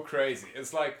 It's so crazy.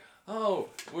 It's like, oh,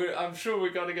 I'm sure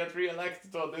we're gonna get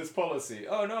re-elected on this policy.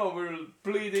 Oh no, we're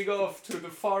bleeding off to the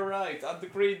far right and the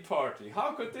Green Party.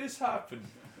 How could this happen?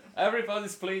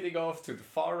 Everybody's bleeding off to the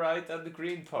far right and the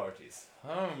Green parties.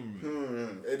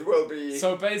 It will be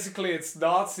So basically it's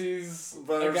Nazis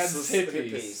versus against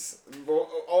hippies.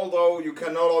 Although you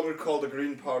can no longer call the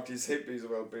Green Parties hippies,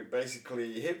 well,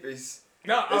 basically hippies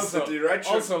No, is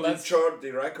the let's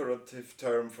derogative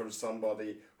term for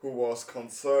somebody who was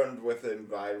concerned with the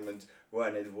environment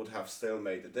when it would have still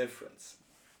made a difference.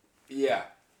 Yeah,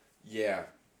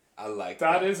 I like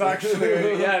That is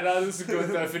actually, that is a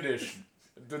good definition.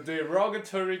 The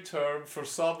derogatory term for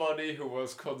somebody who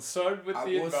was concerned with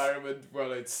the environment,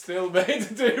 well, it still made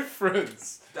a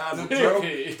difference.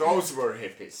 Hippie. Those were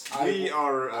hippies.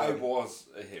 I was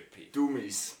a hippie.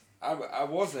 doomies. I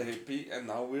was a hippie, and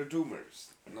now we're doomers.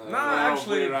 No,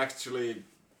 actually- we're actually.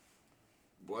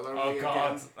 What are Oh we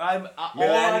God! again?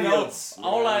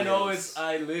 All I know Millennials. is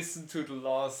I listened to the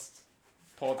last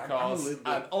I'm a podcast, little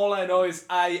and bit- all I know is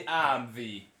I am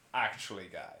the actually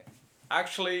guy.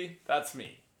 Actually, that's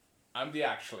me. I'm the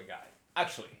actually guy.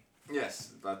 Actually.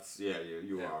 Yes, that's you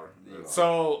Yeah, are. you are.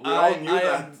 So We I all knew I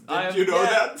that. am, Didn't I am, you know yeah,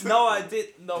 that? No, I did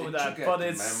know Did you that, get but the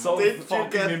it's memo? so Did you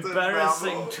fucking get the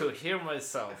embarrassing memo? to hear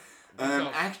myself.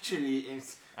 Actually,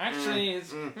 it's. Actually,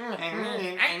 it's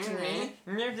actually,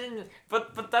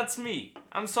 but that's me.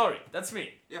 I'm sorry, that's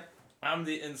me. Yep. I'm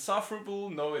the insufferable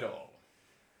know-it-all.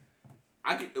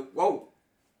 Whoa,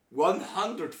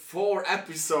 104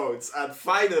 episodes, and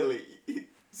finally,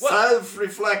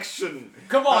 self-reflection.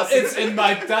 Come on, has- it's in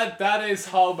my that is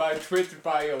how my Twitter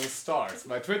bio starts.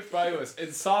 My Twitter bio is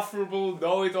insufferable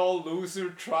know-it-all loser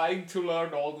trying to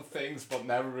learn all the things but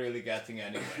never really getting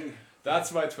anywhere.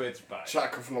 That's my Twitter bio.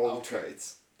 Jack of all Okay.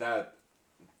 trades. That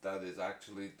is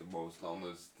actually the most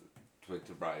honest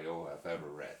Twitter bio I've ever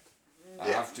read. I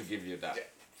have to give you that.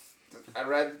 I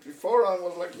read it before and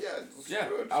was like, yeah, it was Yeah,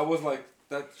 good. I was like,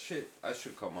 that shit, I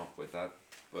should come up with that,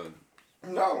 but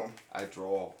No. I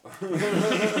draw.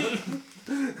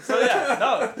 So yeah,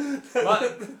 no.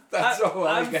 But That's all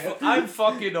I get. I'm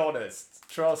fucking honest.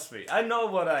 Trust me. I know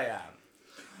what I am.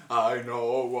 I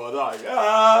know what I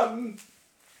am.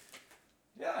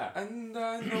 Yeah. And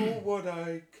I know what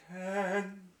I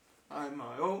can. I'm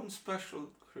my own special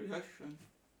creation.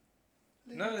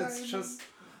 No, it's just.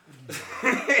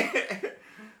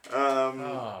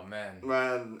 Oh man.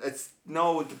 Man, it's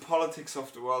no the politics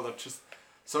of the world are just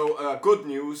so good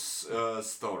news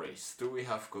stories. Do we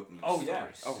have good news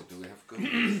stories? Oh, do we have good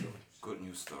news stories? Good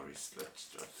news stories.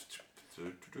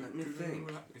 Let me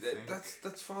think.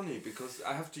 That's funny because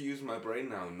I have to use my brain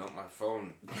now, not my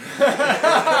phone.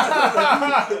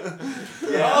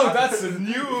 Oh, that's a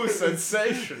new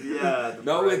sensation. Yeah.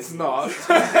 No, it's not.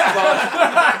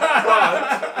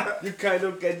 but you kind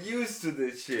of get used to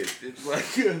this shit. It's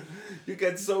like you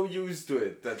get so used to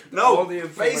it that all the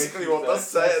information basically what is this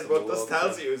says, what accessible this all the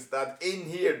tells time. you is that in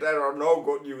here there are no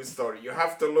good news story. You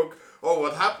have to look. Oh,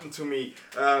 what happened to me?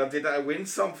 Did I win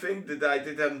something?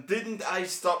 Didn't I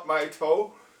stop my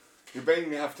toe? You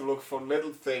basically have to look for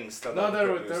little things that. No, are there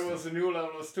good there news. was a new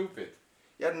level of stupid.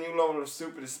 Yeah, the new level of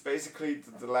stupid is basically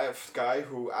the left guy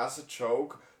who, as a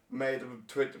joke, made a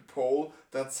Twitter poll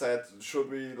that said, should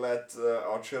we let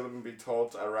our children be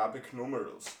taught Arabic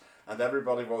numerals? And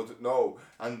everybody voted no.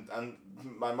 And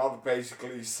my mother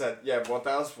basically said, yeah, what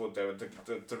else would they?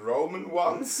 The Roman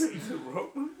ones? The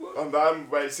Roman one? And I'm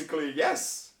basically,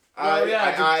 yes. Well,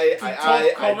 yeah,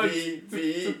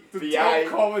 the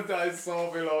top comment I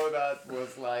saw below that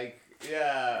was like,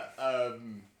 yeah,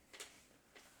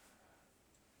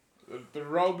 the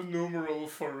Roman numeral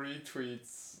for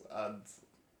retweets and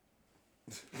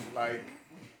like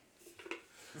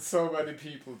so many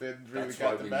people didn't really That's why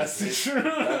get the we message.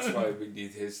 That's why we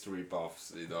need history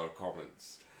buffs in our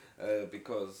comments.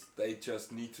 Because they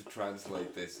just need to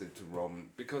translate this into Roman.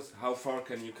 Because how far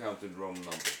can you count in Roman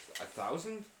numbers?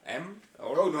 1,000? M?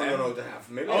 Or Oh, no, M? no, no, they have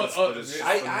millions, Oh, but it's just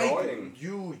I, annoying.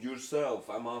 you yourself,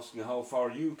 I'm asking how far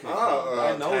you can Ah, count.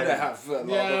 I know 10. they have a lot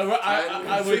Yeah, of but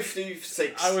I would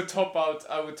 56. I would top out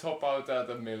at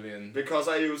 1 million. Because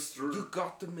I used You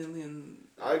got the million.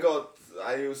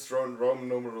 I used Roman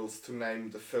numerals to name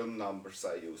the film numbers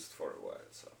I used for a while.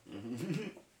 So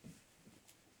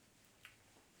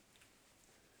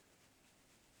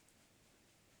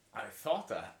I thought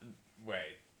that.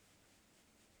 Wait.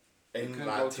 You in can go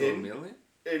to a Latin, million?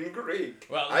 in Greek,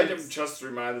 Well, I am it's- just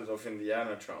reminded of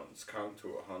Indiana Jones. Count to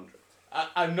 100.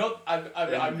 I'm not.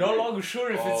 I'm no Greek. longer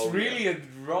sure if Oh, it's really a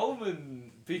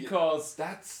Roman because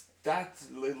That's that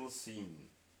little scene.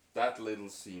 That little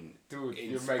scene. dude, you're making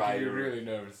me Inspired- really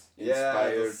nervous.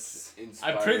 Inspired. that's-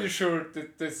 Inspired. I'm pretty sure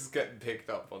that this is getting picked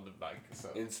up on the mic. So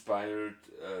Inspired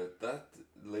that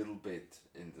little bit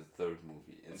in the third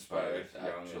movie. Inspired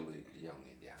actually young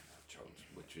Indiana Jones,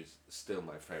 which is still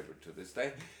my favorite to this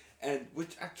day, and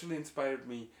which actually inspired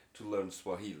me to learn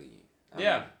Swahili.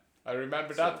 yeah, I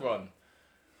remember that so- one.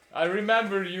 I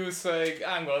remember you saying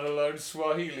I'm gonna learn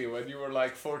Swahili when you were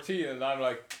like 14, and I'm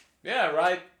like, yeah,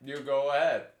 right, you go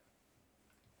ahead.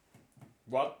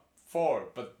 What for?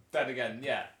 But then again,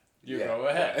 yeah, you go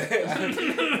ahead.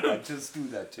 I just do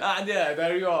that too. And yeah,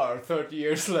 there you are. 30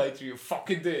 years later, you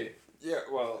fucking did. Yeah,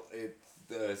 well, it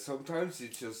sometimes you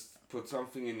just put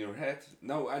something in your head.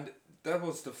 No, and that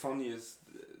was the funniest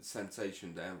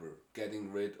sensation ever.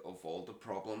 Getting rid of all the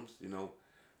problems,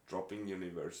 dropping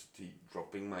university,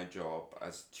 dropping my job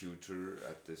as tutor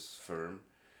at this firm,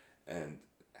 and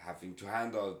having to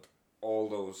hand out all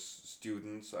those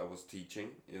students I was teaching,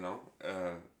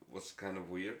 was kind of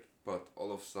weird. But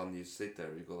all of a sudden you sit there,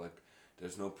 you go like,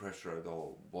 there's no pressure at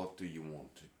all. What do you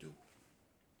want to do?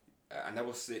 And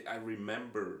I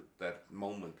remember that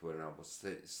moment when I was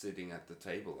sitting at the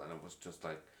table and I was just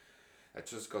like, I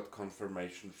just got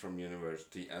confirmation from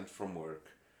university and from work.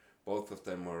 Both of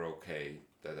them were okay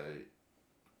that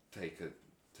I take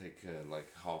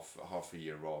like half a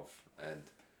year off, and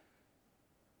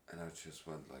I just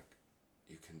went like,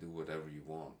 you can do whatever you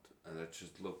want. And I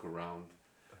just look around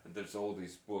and there's all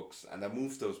these books, and I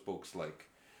moved those books like,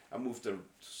 I moved them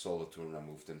to Solothurn, and I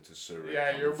moved them to Zurich.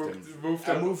 Yeah, I you moved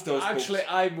them. I moved those Actually,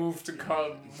 books. I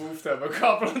moved them a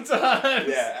couple of times.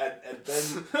 Yeah, and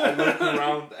then I look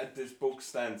around and this book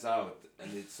stands out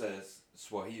and it says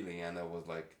Swahili, and I was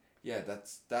like, yeah,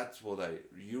 that's what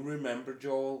you remember,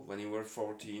 Joel, when you were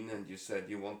 14 and you said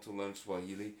you want to learn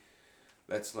Swahili?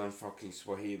 Let's learn fucking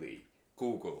Swahili.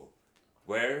 Google.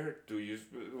 Where do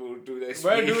they speak?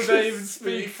 Where do they even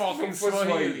speak fucking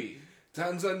Swahili?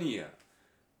 Tanzania.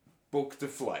 Book the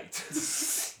flight.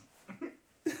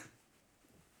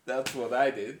 That's what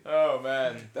I did. Oh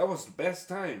man. That was the best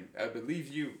time. I believe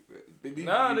you. Believe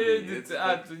No, me. you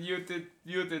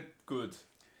did good.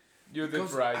 You did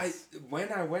Because right.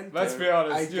 when I went Let's there, be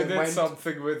honest. You I did went-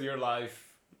 something with your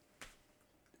life.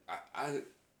 I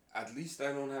at least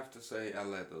I don't have to say I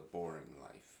led a boring life.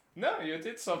 No, you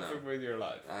did something No. with your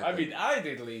life. I I mean, I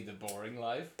did lead a boring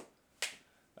life.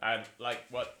 I had like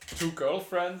what, 2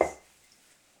 girlfriends?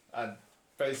 and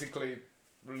basically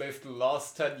lived the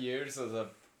last 10 years as a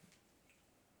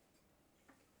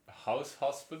house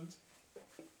husband.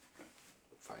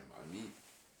 Fine by me.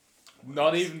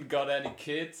 Not even got any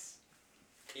kids.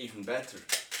 Even better.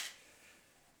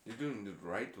 You're doing it the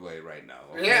right way right now.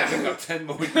 Yeah. We got 10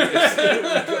 more years. We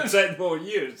got 10 more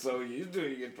years, so you're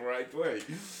doing it the right way.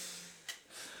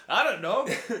 I don't know.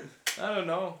 I don't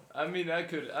know. I mean, I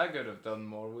could have done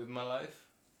more with my life.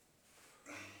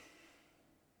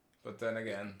 But then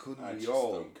again, Couldn't I we just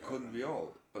all? don't care Couldn't we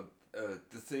all? But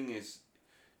the thing is,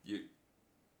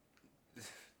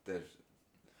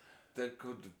 there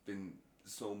could have been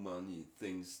so many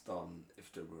things done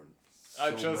if there weren't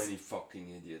so many fucking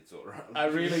idiots around. I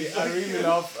really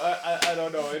love. I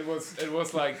don't know. It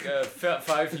was like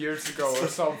 5 years ago or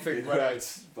something It when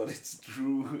hurts, but it's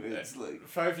true. It's like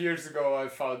 5 years ago I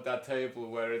found that table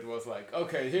where it was like,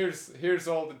 okay, here's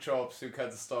all the jobs you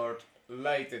can start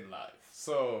late in life.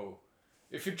 So,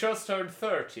 if you just turned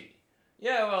 30,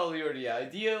 yeah, well, you're the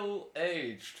ideal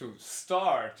age to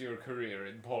start your career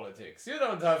in politics. You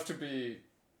don't have to be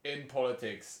in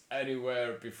politics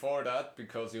anywhere before that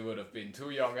because you would have been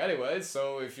too young anyway.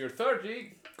 So if you're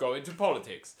 30, go into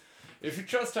politics. If you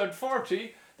just turned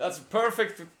 40, that's a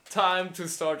perfect time to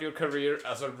start your career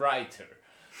as a writer.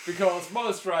 Because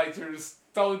most writers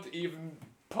don't even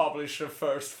publish their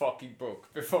first fucking book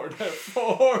before they're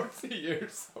 40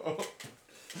 years old.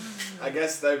 I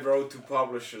guess they wrote to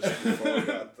publishers before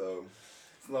that, though.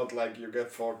 It's not like you get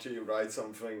 40, you write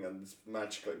something, and it's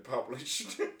magically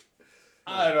published.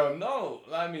 I don't know.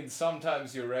 I mean,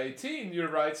 sometimes you're 18, you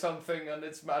write something and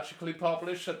it's magically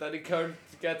published and then it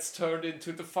gets turned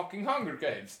into the fucking Hunger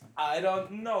Games. I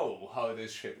don't know how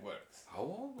this shit works. how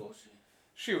old was she?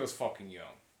 She was fucking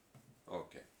young.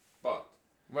 Okay, but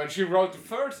When she wrote the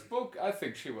first book, I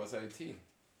think she was 18.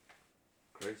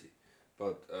 crazy.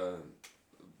 But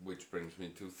which brings me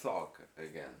to Thug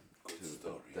again. Good to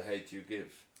story. The Hate You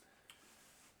Give.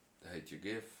 The Hate You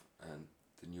Give and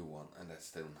the new one, and I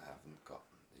still haven't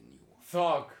gotten the new one.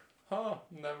 Thug. Huh,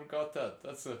 never got that.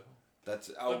 That's That's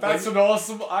an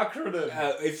awesome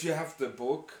acronym. if you have the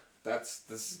book, that's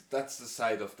the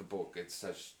side of the book. It's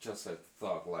just a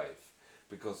Thug Life,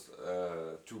 because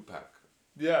Tupac.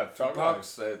 Yeah, Thug Tupac Life.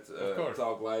 said Of course.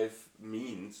 Thug Life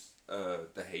means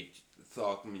the hate.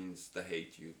 Thug means the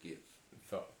hate you give.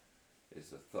 Thug.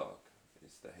 Is a thug.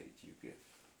 Is the hate you give.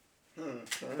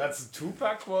 That's a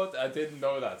Tupac quote? I didn't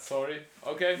know that. Sorry.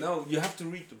 Okay. No, you have to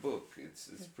read the book. It's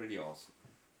pretty awesome.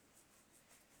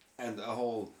 And a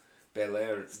whole Bel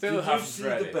Air. Still Did you haven't see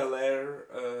read the it. Bel Air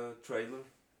trailer?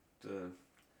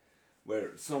 Where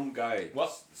some guy,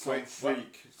 What?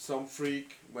 some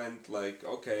freak went like,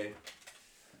 okay,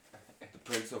 the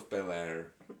Prince of Bel Air,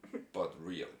 but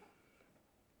real,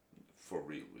 for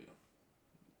real,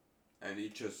 and he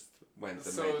just went. And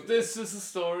So made it. this is a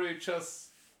story just...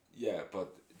 Yeah,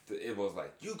 but it was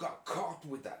like, you got caught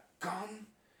with that gun?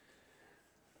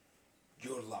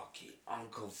 You're lucky.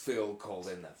 Uncle Phil called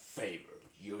in a favor.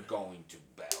 You're going to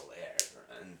Bel Air.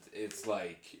 And it's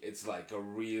like a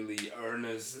really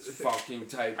earnest fucking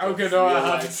type of Okay, no, I real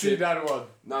haven't life seen shit. that one.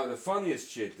 Now, the funniest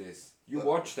shit is, you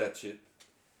watch that shit,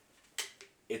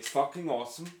 it's fucking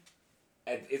awesome,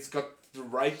 and it's got the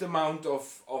right amount of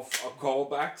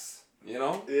callbacks, you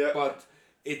know? Yeah. But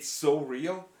it's so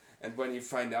real. And when you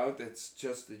find out it's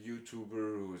just a YouTuber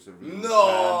who's a real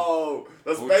No!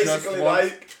 That's Who just basically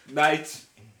wants- like... Night.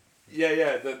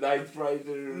 Yeah, the Night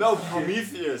Rider. No,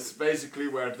 Prometheus, basically,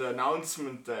 where the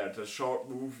announcement there, the short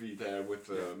movie there with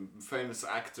the famous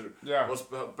actor, Yeah. was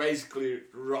basically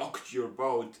rocked your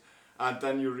boat. And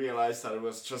then you realize that it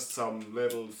was just some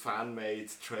little fan-made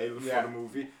trailer Yeah. for the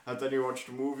movie. And then you watch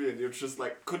the movie and you're just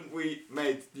like, couldn't we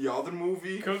make the other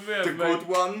movie? Could we have The good made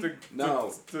one?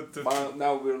 No, the- but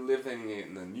now we're living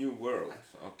in a new world.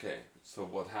 Okay, so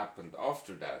what happened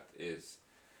after that is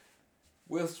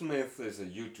Will Smith is a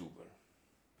YouTuber.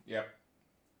 Yep.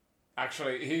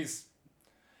 Actually, he's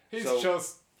So-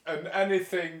 just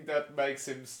anything that makes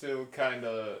him still kind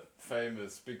of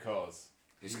famous because...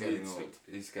 He's getting needs old.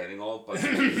 to- He's getting old, but he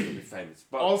needs to be famous.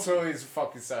 But Also, he's a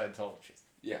fucking Scientologist.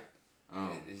 yeah,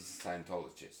 Oh. he's a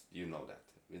Scientologist. You know that.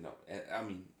 You know. I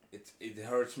mean, it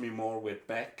hurts me more with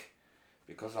Beck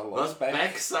because I Was love Beck.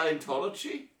 Beck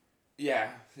Scientology? Yeah,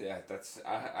 that's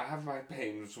I have my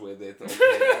pains with it.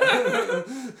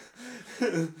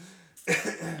 Okay.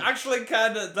 Actually,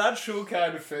 that shoe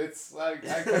kind of fits. Like,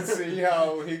 I can see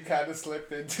how he kind of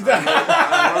slipped into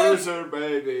that. I'm a loser,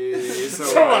 baby.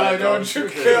 So why don't you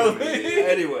kill me?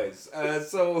 Anyways,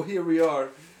 so here we are.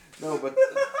 No, but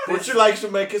Would you like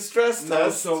to make a stress no.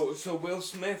 test? So Will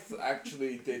Smith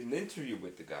actually did an interview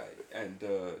with the guy, and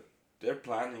they're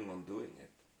planning on doing it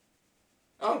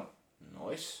Oh,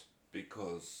 nice.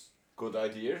 because Good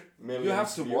idea. Millions you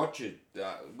have to view- watch it.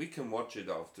 We can watch it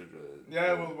after the.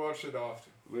 Yeah, we'll watch it after.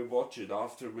 We'll watch it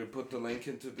after. We put the link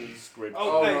into the description.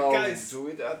 Oh, Oh, hey, no, guys. do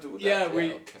we that? Do that? Yeah,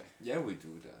 we- Okay. Yeah, we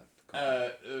do that.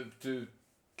 Come on. To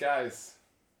guys.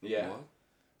 Yeah. What?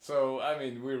 So I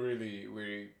mean,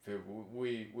 we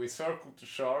circled the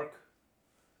shark.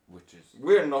 Which is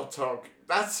We're not talking.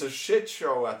 That's a shit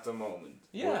show at the moment.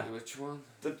 Yeah. Which one?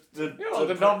 The You know,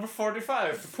 the number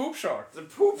 45, the poop shark. the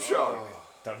poop shark.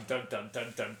 Dun dun dun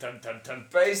dun dun dun dun dun.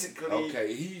 Basically,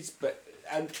 Okay,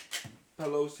 and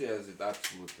Pelosi has it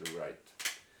absolutely right.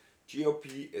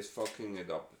 GOP is fucking it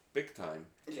up big time.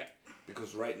 Yeah.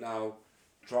 Because right now,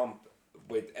 Trump,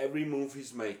 with every move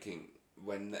he's making,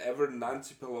 whenever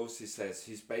Nancy Pelosi says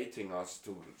he's baiting us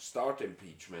to start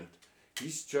impeachment,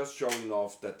 he's just showing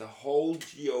off that the whole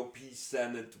GOP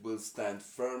Senate will stand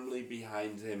firmly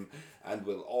behind him and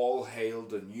will all hail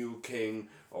the new king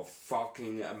of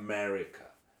fucking America.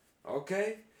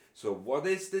 Okay? So what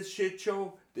is this shit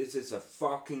show? This is a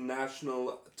fucking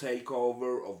national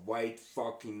takeover of white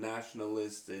fucking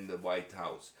nationalists in the White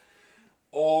House.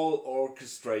 All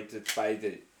orchestrated by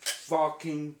the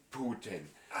fucking Putin.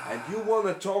 And you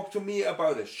wanna talk to me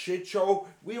about a shit show?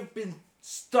 We've been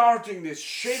starting this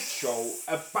shit show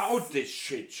about this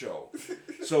shit show.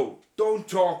 So don't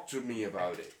talk to me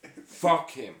about it.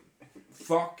 Fuck him.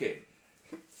 Fuck him.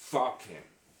 Fuck him.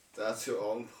 that's your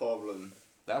own problem.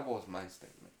 That was my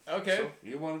statement. Okay. So,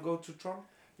 you want to go to Trump?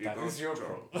 You That go is to your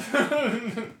Trump.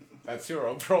 problem. That's your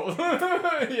own problem.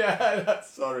 Yeah,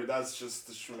 that's. Sorry, that's just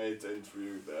the Schmidt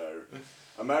interview there.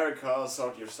 America,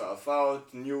 sort yourself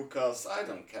out. Nuke us. I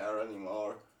don't care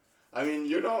anymore. I mean,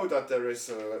 you know that there is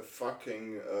a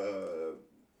fucking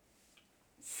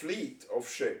fleet of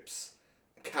ships,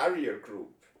 carrier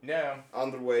group, Yeah,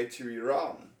 on the way to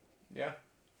Iran. yeah.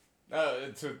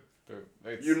 It's,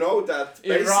 You know that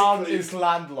Iran basically- is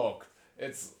landlocked.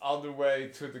 It's on the way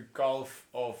to the Gulf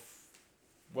of.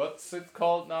 What's it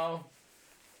called now?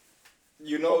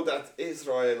 You know that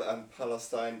Israel and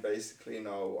Palestine basically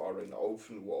now are in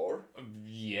open war.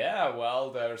 Yeah, well,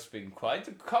 there's been quite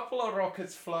a couple of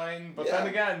rockets flying, but then Yeah.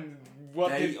 again, what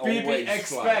They did Bibi always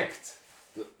fly. expect?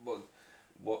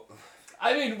 What?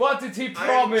 I mean, what did he I'm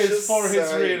promise just for his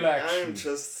saying- re-election? I'm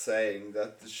just saying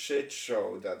that the shit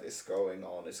show that is going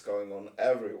on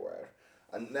everywhere.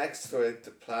 And next to it,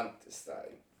 the planet is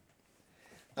dying.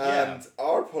 Yeah. And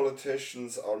our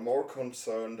politicians are more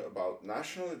concerned about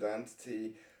national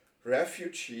identity,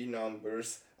 refugee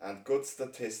numbers, and good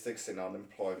statistics in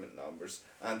unemployment numbers,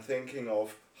 and thinking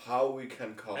of how we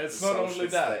can cut It's the not social only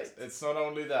that. state. It's not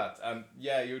only that. And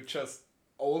yeah, you just.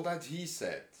 All that he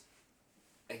said.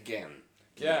 Again.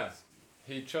 Yeah.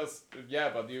 He just. Yeah,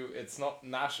 but you. It's not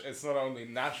It's not only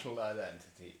national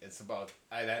identity. It's about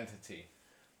identity.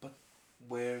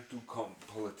 Where do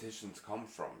politicians come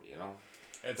from, you know?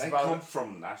 It's They about. come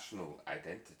from national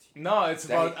identity. No, it's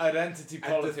They- about identity and the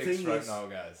politics thing right is- now,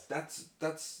 guys. That's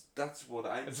what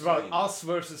I'm It's saying. about us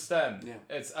versus them. Yeah.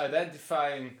 It's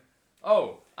identifying.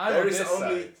 Oh, I'm on this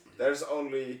side. There's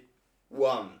only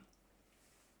one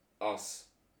us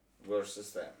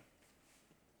versus them.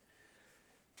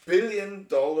 $1 billion,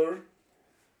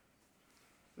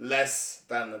 less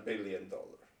than $1 billion.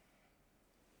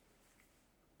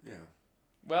 Yeah.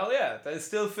 Well, yeah, they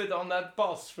still fit on that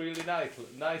bus really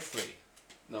nicely.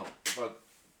 No, but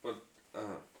yeah.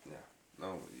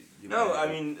 No, you No, made I a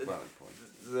mean, valid point.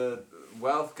 The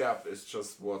wealth gap is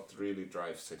just what really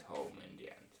drives it home in the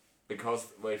end. Because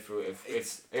if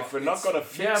we're not it's- gonna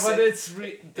fix Yeah, but it, it's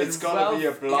it's gonna be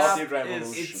a bloody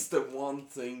revolution. It's the one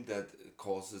thing that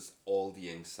causes all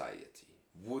the anxiety.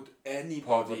 Would anybody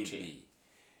Poverty.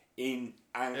 be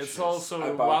anxious It's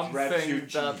also about one thing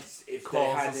refugees that if they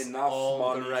had causes enough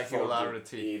all the money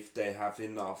regularity. if they have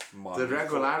enough money The for-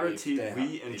 regularity if they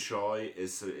we have- enjoy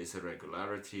is a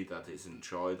regularity that is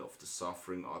enjoyed of the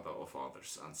suffering of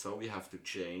others, and so we have to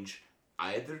change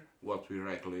either what we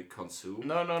regularly consume.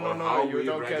 No, or how you we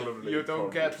don't regularly you don't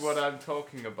get produce. what I'm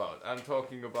talking about. I'm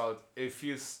talking about if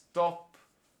you stop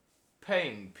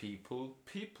paying people,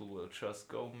 people will just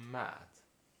go mad.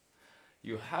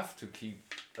 You have to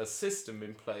keep a system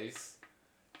in place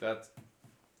that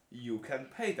you can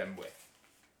pay them with.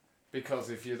 Because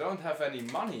if you don't have any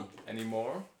money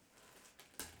anymore,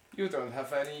 you don't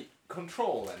have any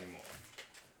control anymore.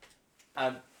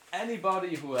 And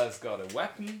anybody who has got a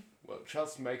weapon will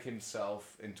just make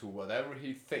himself into whatever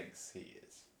he thinks he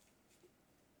is.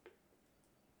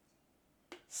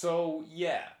 So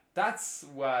yeah, that's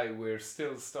why we're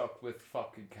still stuck with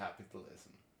fucking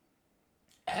capitalism.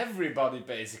 Everybody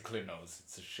basically knows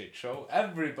it's a shit show.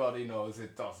 Everybody knows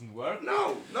it doesn't work.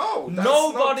 No, that's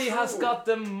Nobody not has true. got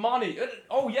the money.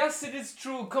 Oh yes, it is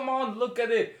true. Come on, look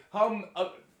at it. How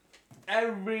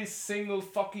every single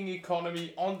fucking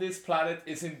economy on this planet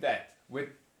is in debt, with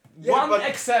Yeah, one but-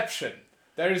 exception.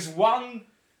 There is one.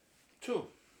 Two.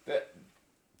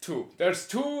 Two. There's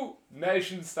two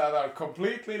nations that are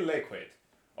completely liquid,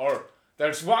 or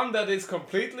there's one that is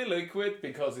completely liquid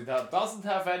because it doesn't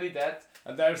have any debt,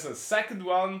 and there's a second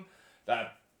one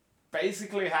that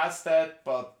basically has debt,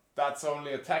 but that's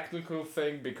only a technical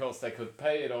thing because they could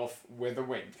pay it off with a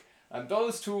wink. And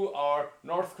those two are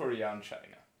North Korea and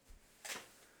China.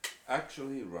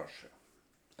 Actually, Russia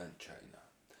and China.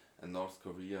 And North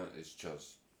Korea is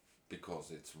just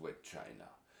because it's with China.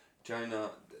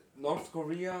 North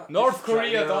Korea. North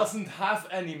Korea China, doesn't have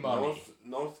any money.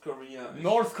 North Korea. Is,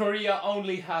 North Korea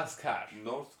only has cash.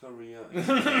 North Korea.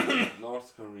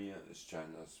 North Korea is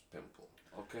China's pimple.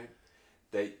 Okay.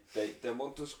 They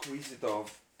want to squeeze it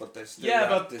off, but they still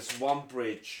have this one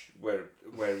bridge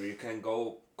where you can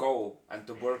go and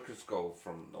the workers go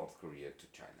from North Korea to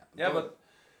China. Yeah, but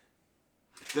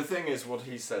The thing is, what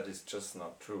he said is just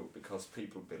not true because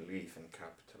people believe in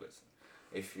capitalism.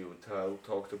 If you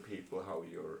talk to people how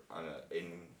you're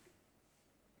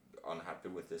unhappy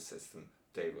with this system,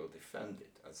 they will defend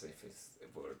it as if it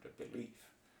were the belief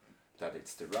that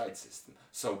it's the right system.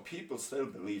 So people still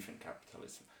believe in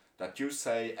capitalism. That you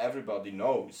say everybody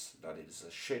knows that it is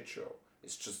a shit show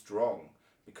is just wrong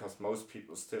because most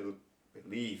people still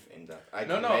believe in that. I'm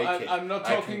not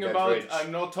talking about.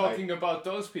 I'm not talking I- about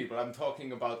those people. I'm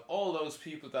talking about all those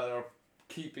people that are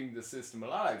keeping the system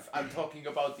alive. I'm talking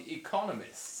about the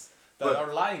economists that But-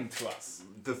 are lying to us.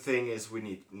 The thing is, we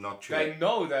need not to. They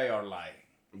know they are lying.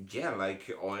 Yeah, like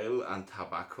oil and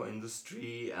tobacco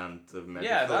industry and the medical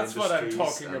Yeah, that's what I'm industries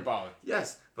talking and- about.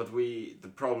 Yes, but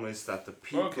the problem is that the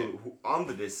people Okay. who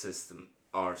under this system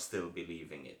are still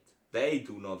believing it. They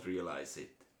do not realize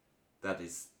it. That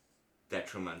is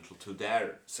detrimental to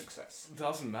their success.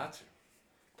 Doesn't matter.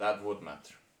 That would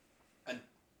matter.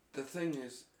 The thing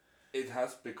is, it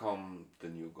has become the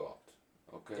new god.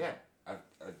 Okay. Yeah.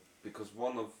 Because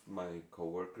one of my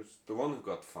coworkers, the one who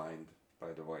got fined,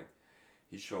 by the way,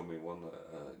 he showed me one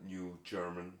new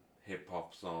German hip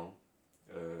hop song,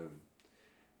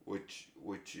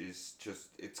 which is just,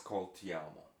 it's called Ti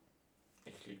amo.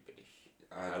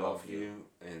 I love you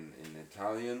in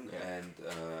Italian, Yeah. and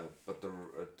but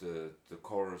the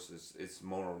chorus is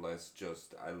more or less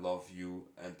just I love you,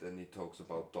 and then he talks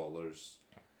about dollars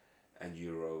and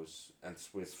euros and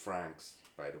Swiss francs.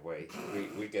 By the way,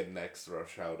 we get an extra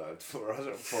shout out for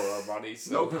our money.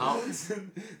 So. No pounds?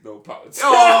 No pounds.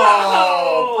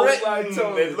 Oh, I Britain!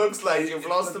 told you. It looks like you've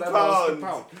lost a That was the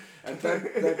pound. And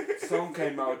that song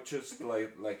came out just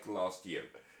like last year,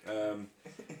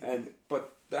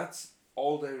 but that's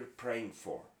all they're praying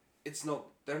for. It's not.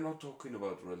 They're not talking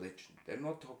about religion. They're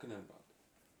not talking about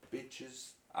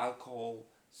bitches, alcohol,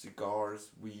 cigars,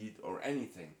 weed, or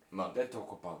anything. Money. They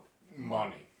talk about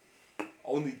Money.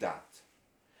 only that.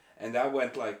 And I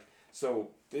went like, so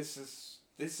this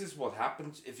is what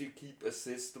happens if you keep a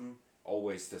system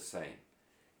always the same.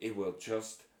 It will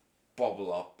just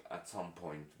bubble up at some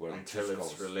point where Until it it's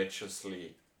just goes.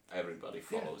 religiously, everybody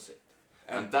follows it.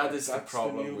 And And that is the that's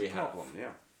problem new we have.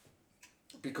 Yeah.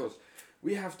 Because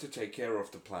we have to take care of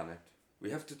the planet.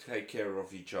 We have to take care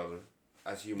of each other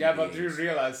as human Yeah, beings. but do you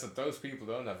realize that those people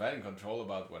don't have any control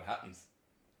about what happens?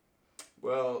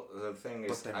 Well, the thing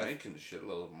But is, they're making a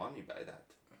shitload of money by that.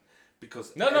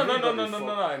 Because No. everybody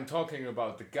I'm talking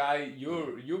about the guy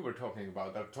you were talking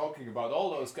about. I'm talking about all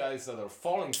those guys that are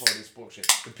falling for this bullshit.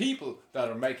 The people that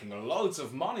are making loads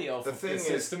of money off The of the thing is,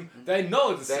 system, they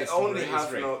know the they system only is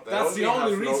have rigged. no- they That's the only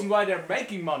only have no- reason why they're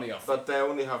making money off it. but they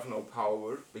only have no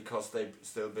power because they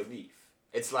still believe.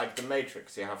 It's like the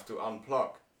Matrix. You have to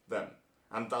unplug them,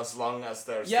 and as long as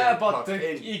they're Yeah, still but plugged the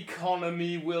in,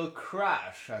 economy will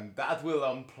crash, and that will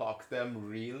unplug them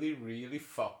really, really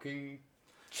fucking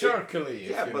jerkily.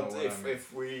 yeah, if you but know what I mean.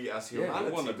 if we as Yeah, you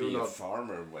humanity want to do be a not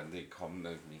farmer when the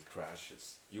economy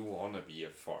crashes. You want to be a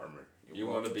farmer. You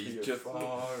want want to be a just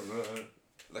farmer.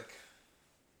 like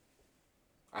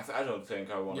I don't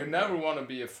think I want. You never want to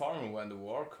be a farmer when the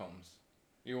war comes.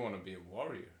 You want to be a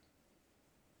warrior.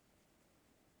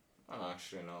 Oh,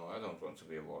 actually, no. I don't want to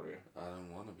be a warrior. I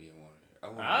don't want to be a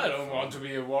warrior. I don't want to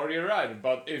be a warrior either,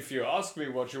 but if you ask me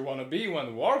what you want to be when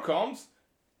the war comes,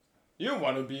 you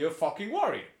want to be a fucking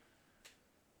warrior.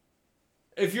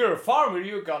 If you're a farmer,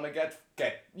 you're gonna get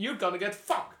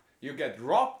fucked. You get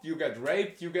robbed, you get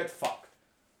raped, you get fucked.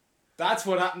 That's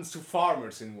what happens to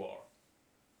farmers in war.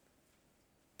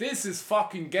 this is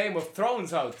fucking Game of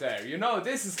Thrones out there. You know,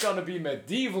 this is gonna be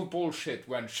medieval bullshit.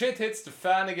 When shit hits the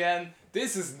fan again,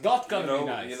 this is not gonna be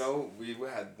nice. You know, we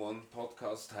had one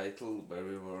podcast title where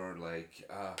we were like,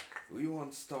 we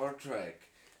want Star Trek.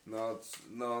 Not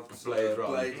Blade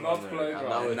Runner. Not Blade And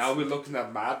Runner. Now we're looking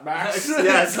at Mad Max.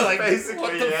 Yes, It's like, basically,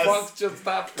 what the yes. fuck just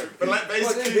happened? But like, But it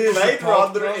basically, is a Blade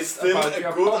Runner podcast is still about a the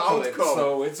good apocalypse, outcome.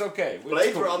 So it's okay. It's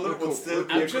Blade cool. Runner We're would cool. still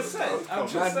be I'm a just good saying, outcome. I'm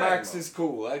just Mad saying. Max is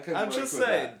cool. I can I'm work just with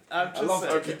saying. that. I'm I just love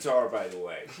saying. the guitar, by the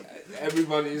way.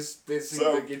 Everybody's dissing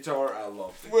So- the guitar. I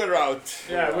love it. We're out.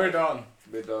 Yeah, we're done.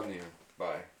 We're done here.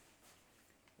 Bye.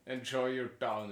 Enjoy your down.